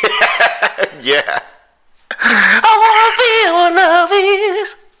 Yeah. I want to feel what love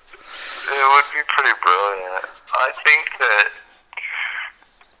is. It would be pretty brilliant. I think that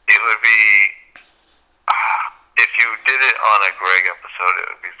it would be, if you did it on a Greg episode, it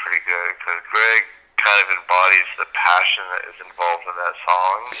would be pretty good, because Greg kind of embodies the passion that is involved in that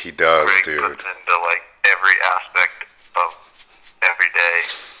song. He does, Greg dude. puts into like every aspect of every day.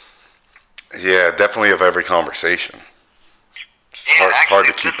 Yeah, definitely of every conversation. It's hard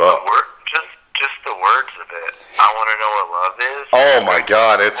to keep up. Just the words of it. I want to know what love is. Oh my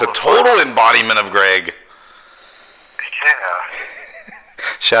god, it's a total embodiment of Greg. Yeah.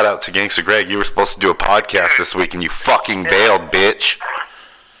 Shout out to Gangster Greg. You were supposed to do a podcast this week and you fucking bailed, bitch.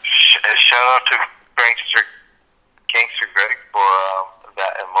 Shout out to Gangster Greg for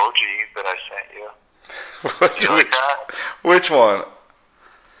that emoji that I sent you. You like that? Which one?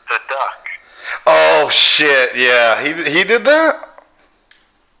 The duck. Oh shit, yeah. He did that?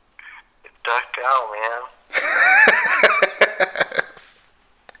 It ducked out, man.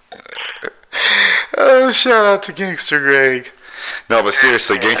 Oh, shout out to Gangster Greg. No, but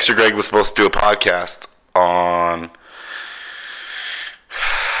seriously, Gangster Greg was supposed to do a podcast on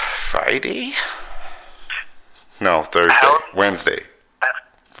Friday? No, Thursday. Wednesday.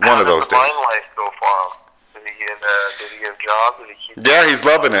 One of those days. How did the Vine life go for him? Did he get a job? Did he keep Yeah, he's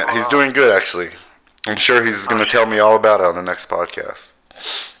loving it. He's doing good, actually. I'm sure he's going to tell me all about it on the next podcast.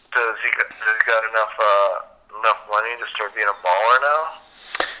 Does he got enough money to start being a baller now?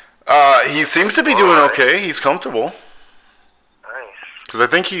 He seems to be doing okay. He's comfortable. Nice. Because I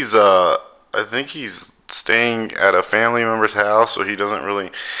think he's staying at a family member's house, so he doesn't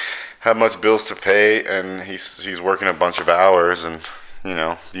really have much bills to pay, and he's working a bunch of hours, and you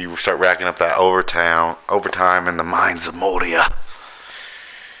know, you start racking up that overtime in the mines of Moria.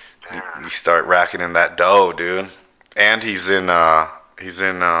 You start racking in that dough, dude. And he's in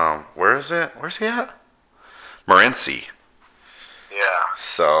where is it? Where's he at? Morenci. Yeah.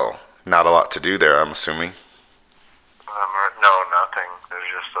 So, not a lot to do there, I'm assuming. No, nothing. There's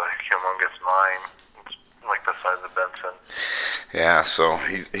just a humongous mine. It's like the size of Benson. Yeah, so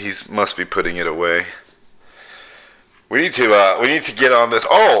he's must be putting it away. We need to get on this.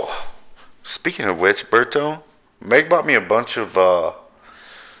 Oh, speaking of which, Berto, Meg bought me a bunch of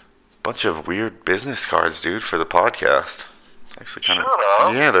weird business cards, dude, for the podcast. Actually, kind of.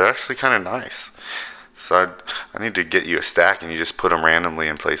 Yeah, they're actually kind of nice. So I need to get you a stack, and you just put them randomly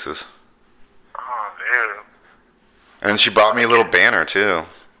in places. Oh, dude. And she bought me a little banner too.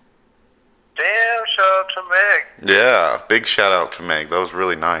 Damn! Shout out to Meg. Yeah, big shout out to Meg. That was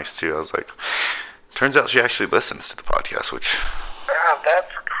really nice too. I was like, turns out she actually listens to the podcast, which. Yeah,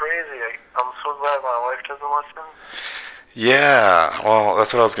 that's crazy. I'm so glad my wife doesn't listen. Yeah, well,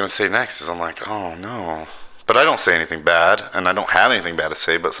 that's what I was gonna say next. Is I'm like, oh no, but I don't say anything bad, and I don't have anything bad to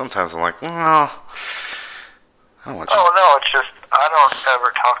say. But sometimes I'm like, well, I don't want you. Oh no, it's just I don't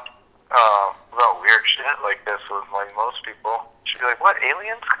ever talk about weird shit like this with like most people. She'd be like, "What,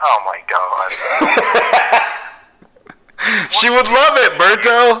 aliens? Oh my god!" She would love it,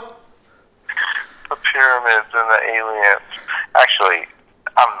 Berto. The pyramids and the aliens. Actually,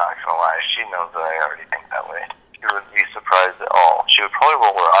 I'm not gonna lie. She knows that I already think that way. She wouldn't be surprised at all. She would probably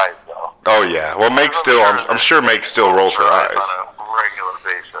roll her eyes though. Oh yeah. Well, Meg still. I'm sure Meg still rolls her eyes on a regular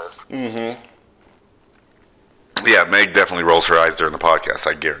basis. Mm-hmm. Yeah, Meg definitely rolls her eyes during the podcast.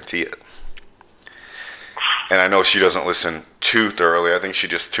 I guarantee it. And I know she doesn't listen too thoroughly. I think she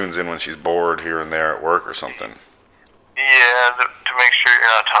just tunes in when she's bored here and there at work or something. Yeah, to make sure you're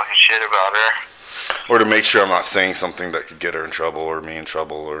not talking shit about her. Or to make sure I'm not saying something that could get her in trouble or me in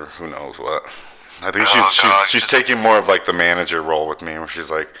trouble or who knows what. I think she's taking more of like the manager role with me, where she's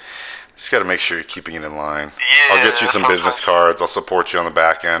like, just got to make sure you're keeping it in line. Yeah, I'll get you some business cards. I'll support you on the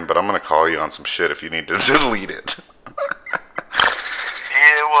back end, but I'm gonna call you on some shit if you need to delete it.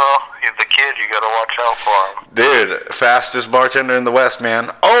 Yeah, well, he's a kid. You gotta watch out for him. Dude, fastest bartender in the West,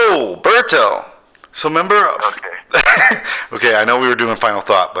 man. Oh, Berto. So remember? Okay. Okay, I know we were doing final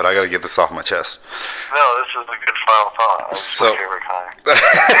thought, but I gotta get this off my chest. No, this is a good final thought. It's my favorite kind.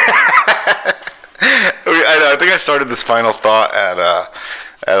 I think I started this final thought at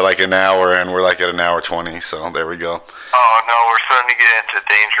like an hour, and we're like at an hour 20. So there we go. Oh no, we're starting to get into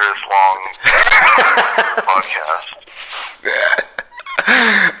dangerous long podcast.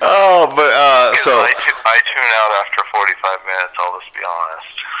 Oh, but so I tune out after 45 minutes. I'll just be honest.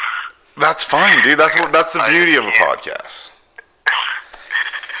 That's fine, dude. That's the beauty of a podcast.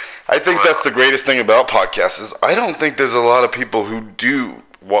 I think that's the greatest thing about podcasts is I don't think there's a lot of people who do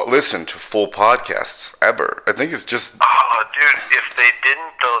listen to full podcasts ever. I think it's just. Oh, dude, if they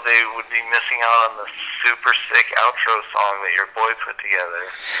didn't though, they would be missing out on the super sick outro song that your boy put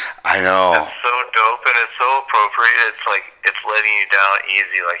together. I know. It's so dope and it's so appropriate. It's like it's letting you down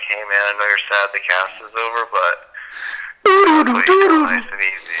easy. Like, hey man, I know you're sad the cast is over, but. Nice and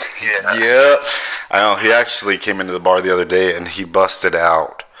easy. Yeah, I know. He actually came into the bar the other day and he busted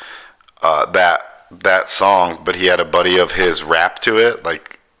out that song, but he had a buddy of his rap to it,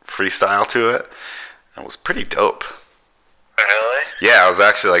 like freestyle to it. It was pretty dope. Really? Yeah, I was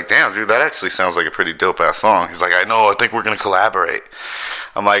actually like, damn, dude, that actually sounds like a pretty dope ass song. He's like, I know, I think we're gonna collaborate.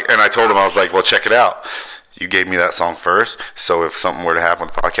 I'm like, and I told him, I was like, well, check it out. You gave me that song first, so if something were to happen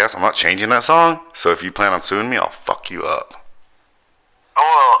with the podcast, I'm not changing that song. So if you plan on suing me, I'll fuck you up. Oh,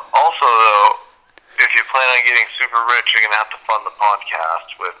 well, also though, if you plan on getting super rich, you're gonna have to fund the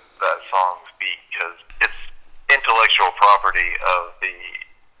podcast with that song's beat because it's intellectual property of the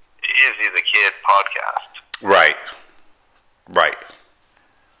Izzy the Kid podcast. Right.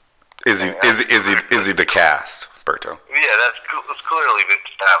 Izzy the cast, Berto. Yeah, that's clearly been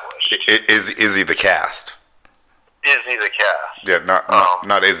established. Izzy the cast. Izzy the cast. Yeah,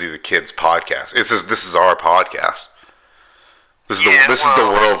 not Izzy the Kid's podcast. This is our podcast. This is the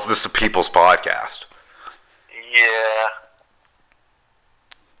world's, this is the people's podcast. Yeah.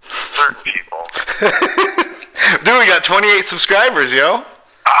 Certain people. Dude, we got 28 subscribers, yo.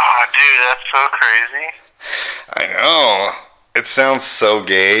 Ah, dude, that's so crazy. I know. It sounds so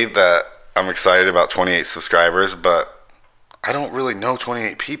gay that I'm excited about 28 subscribers, but I don't really know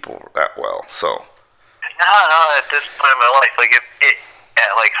 28 people that well, so. No, at this point in my life, like at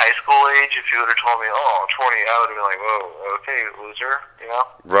like high school age, if you would have told me, oh, 20, I would have been like, whoa, okay, loser, you know?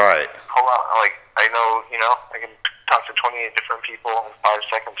 Right. Hold on, like, I know, you know, I can talk to 28 different people in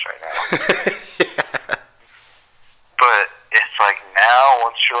 5 seconds right now. Yeah. But it's like now,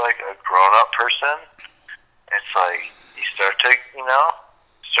 once you're like a grown-up person, it's like you start to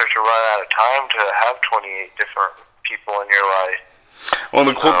run out of time to have 28 different people in your life. Well,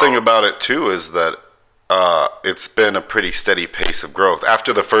 the cool thing about it, too, is that it's been a pretty steady pace of growth.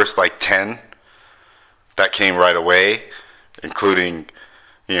 After the first, 10, that came right away, including,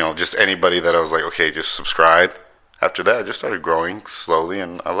 just anybody that I was like, okay, just subscribe. After that, I just started growing slowly,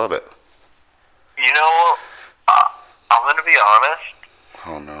 and I love it. You know, I'm going to be honest.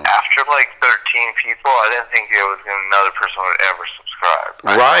 Oh no. After like 13 people, I didn't think another person would ever subscribe.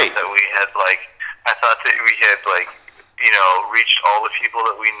 Right. I thought that we had reached all the people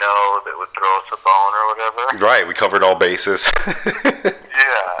that we know that would throw us a bone or whatever. Right, we covered all bases.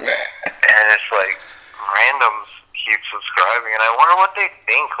 Yeah. And it's like randoms keep subscribing, and I wonder what they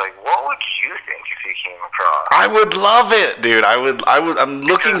think. Like, what would you think if you came across? I would love it, dude. I'm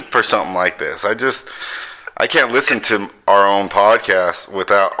looking for something like this. I can't listen to our own podcast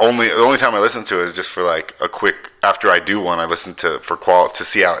without the only time I listen to it is just for like a quick, after I do one, I listen to to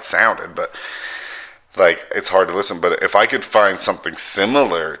see how it sounded, but like it's hard to listen. But if I could find something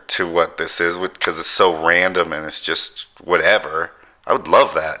similar to what this is, because it's so random and it's just whatever, I would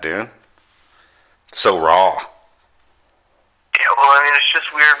love that, dude. So raw. Yeah, well, I mean, it's just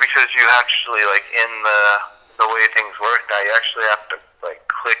weird because you actually, like, in the way things work now, you actually have to, like,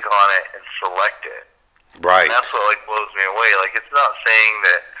 click on it and select it. Right. And that's what, like, blows me away. Like, it's not saying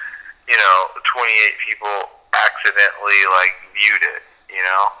that, 28 people accidentally, like, viewed it,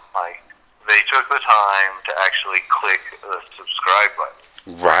 Like, they took the time to actually click the subscribe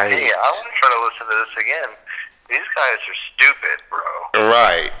button. Right. Hey, I want to try to listen to this again. These guys are stupid, bro.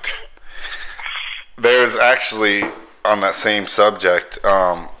 Right. There's actually, on that same subject,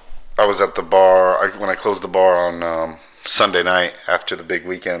 I was at the bar, when I closed the bar on Sunday night after the big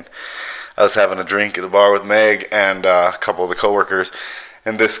weekend, I was having a drink at the bar with Meg and a couple of the coworkers,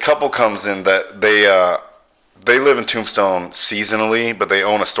 and this couple comes in that they live in Tombstone seasonally, but they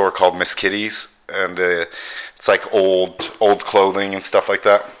own a store called Miss Kitty's, and it's like old clothing and stuff like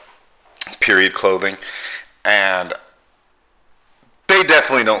that, period clothing, and they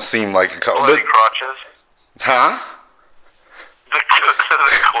definitely don't seem like a couple. Bloody crotches? Huh? The clothes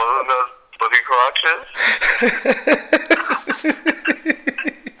has bloody crotches?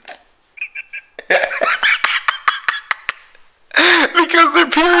 Because they're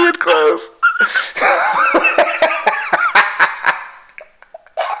period clothes.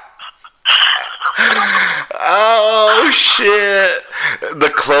 Oh shit! The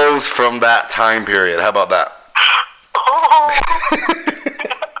clothes from that time period. How about that?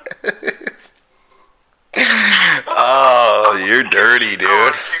 Oh, you're dirty,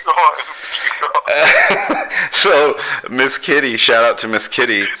 dude. Keep going. So, Miss Kitty, shout out to Miss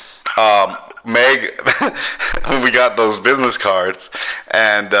Kitty. Meg, we got those business cards,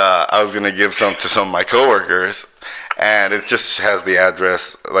 and I was gonna give some to some of my coworkers, and it just has the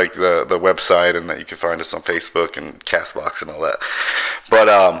address, like the website, and that you can find us on Facebook and Castbox and all that. But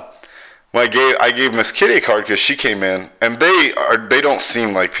when I gave Miss Kitty a card because she came in, and they don't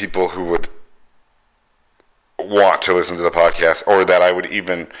seem like people who would want to listen to the podcast, or that I would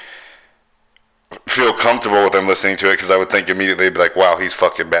even feel comfortable with them listening to it, because I would think immediately, they'd be like, wow, he's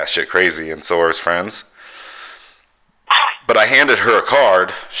fucking batshit crazy, and so are his friends. But I handed her a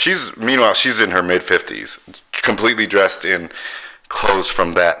card. Meanwhile, she's in her mid-50s, completely dressed in clothes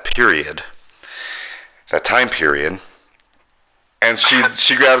from that period, that time period. And she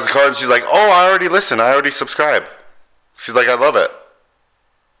grabs the card and she's like, oh, I already listened. I already subscribe. She's like, I love it.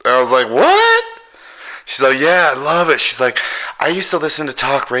 And I was like, what? She's like, yeah, I love it. She's like, I used to listen to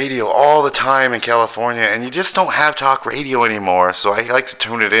talk radio all the time in California, and you just don't have talk radio anymore. So I like to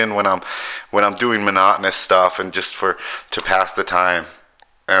tune it in when I'm doing monotonous stuff and just to pass the time.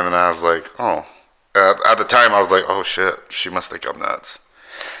 And then I was like, oh. At the time, I was like, oh shit, she must think I'm nuts.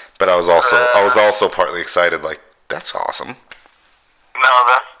 But I was also partly excited, like, that's awesome. No,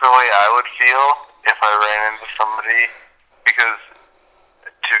 that's the way I would feel if I ran into somebody, because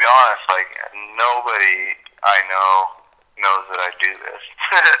to be honest, like, nobody I know knows that I do this.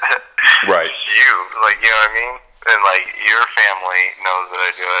 Right. Just you, like, you know what I mean? And, like, your family knows that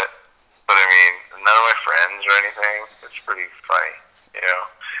I do it. But, I mean, none of my friends or anything. It's pretty funny, you know?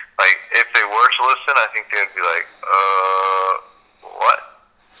 Like, if they were to listen, I think they'd be like, what?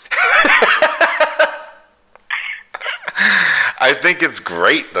 I think it's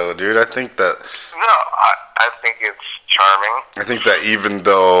great, though, dude. I think that... No, I think it's charming. I think that even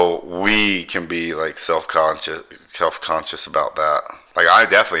though we can be, like, self-conscious about that, like, I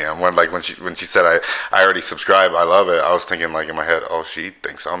definitely am. When she said I already subscribe, I love it, I was thinking, like, in my head, oh, she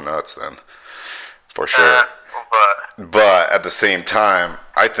thinks I'm nuts then. For sure. But at the same time,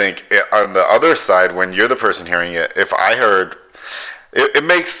 I think on the other side, when you're the person hearing it, if I heard... It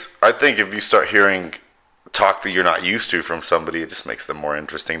makes... I think if you start hearing talk that you're not used to from somebody, it just makes them more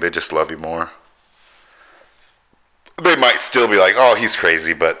interesting. They just love you more. They might still be like, oh, he's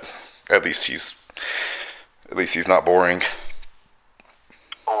crazy, but at least he's not boring.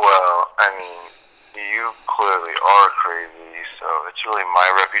 Well, I mean, you clearly are crazy, so it's really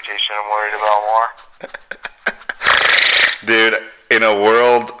my reputation I'm worried about more. Dude, in a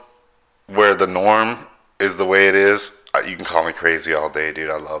world where the norm is the way it is, you can call me crazy all day,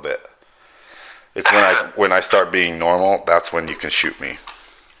 dude. I love it. It's when I start being normal, that's when you can shoot me.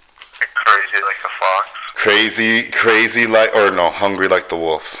 Crazy like a fox. Crazy like, or no, hungry like the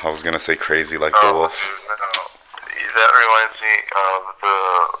wolf. I was gonna say crazy like the wolf. Dude, no. That reminds me of the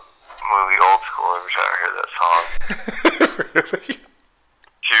movie Old School every time I hear that song. Really?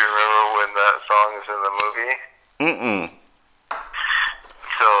 Do you remember when that song is in the movie? Mm-mm.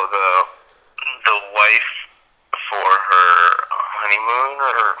 So the wife for her honeymoon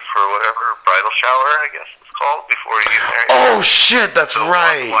or for whatever bridal shower, I guess it's called, before you get married. Oh shit, that's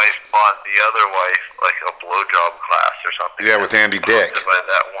right. One wife bought the other wife like a blowjob class or something. Yeah, with Andy Dick. By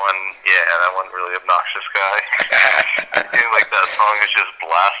that one really obnoxious guy. And like that song is just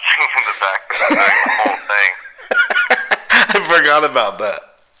blasting in the background during the whole thing. I forgot about that.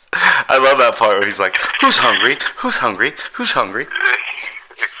 I love that part where he's like, "Who's hungry? Who's hungry? Who's hungry?"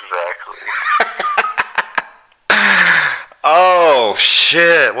 Exactly. Oh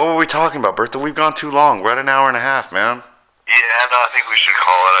shit! What were we talking about, Bertha? We've gone too long. We're at an hour and a half, man. Yeah, no, I think we should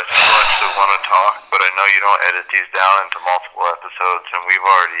call it. I still actually want to talk, but I know you don't edit these down into multiple episodes, and we've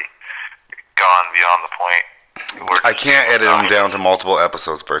already gone beyond the point. I can't edit them down to multiple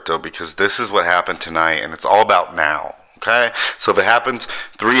episodes, Berto, because this is what happened tonight, and it's all about now. Okay? So if it happens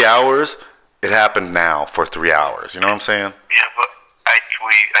 3 hours, it happened now for 3 hours. You know what I'm saying? Yeah, but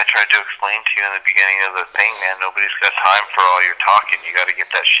I tried to explain to you in the beginning of the thing, man. Nobody's got time for all your talking. You got to get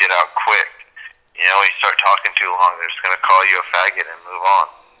that shit out quick. You know, you start talking too long, they're just gonna call you a faggot and move on.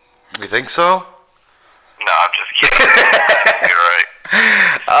 You think so? No, I'm just kidding. You're right.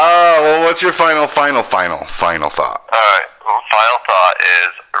 Oh, well, what's your final thought? Alright, well, final thought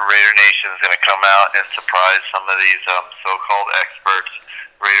is Raider Nation's going to come out and surprise some of these so-called experts.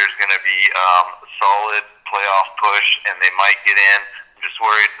 Raiders going to be solid playoff push, and they might get in. I'm just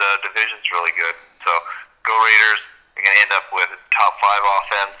worried the division's really good. So, go Raiders. They're going to end up with top 5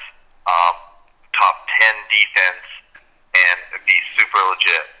 offense, top 10 defense, and be super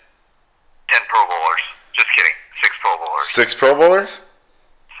legit. 10 Pro Bowlers. Just kidding. 6 Pro Bowlers. 6 Pro Bowlers?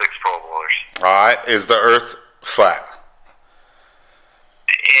 6 Pro Bowlers. Alright, is the earth flat?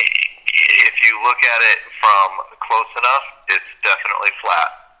 If you look at it from close enough, it's definitely flat.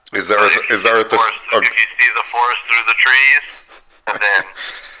 Is the earth if you see the forest through the trees, then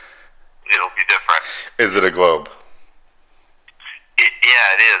it'll be different. Is it a globe? Yeah,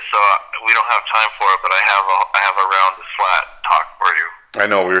 it is. So we don't have time for it, but I have a round is flat talk for you. I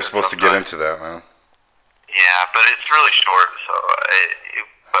know, we were supposed to get into that, man. Yeah, but it's really short, so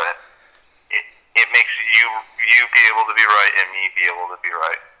it makes you be able to be right and me be able to be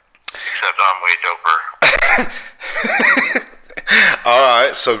right. Except I'm way doper.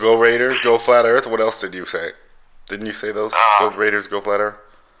 Alright, so go Raiders, go Flat Earth. What else did you say? Didn't you say those? Go Raiders, go Flat Earth?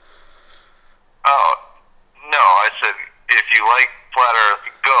 Oh, no, I said if you like Flat Earth,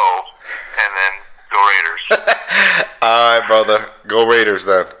 go, and then go Raiders. Alright, brother. Go Raiders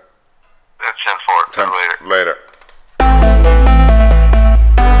then. That's 10-4. Later.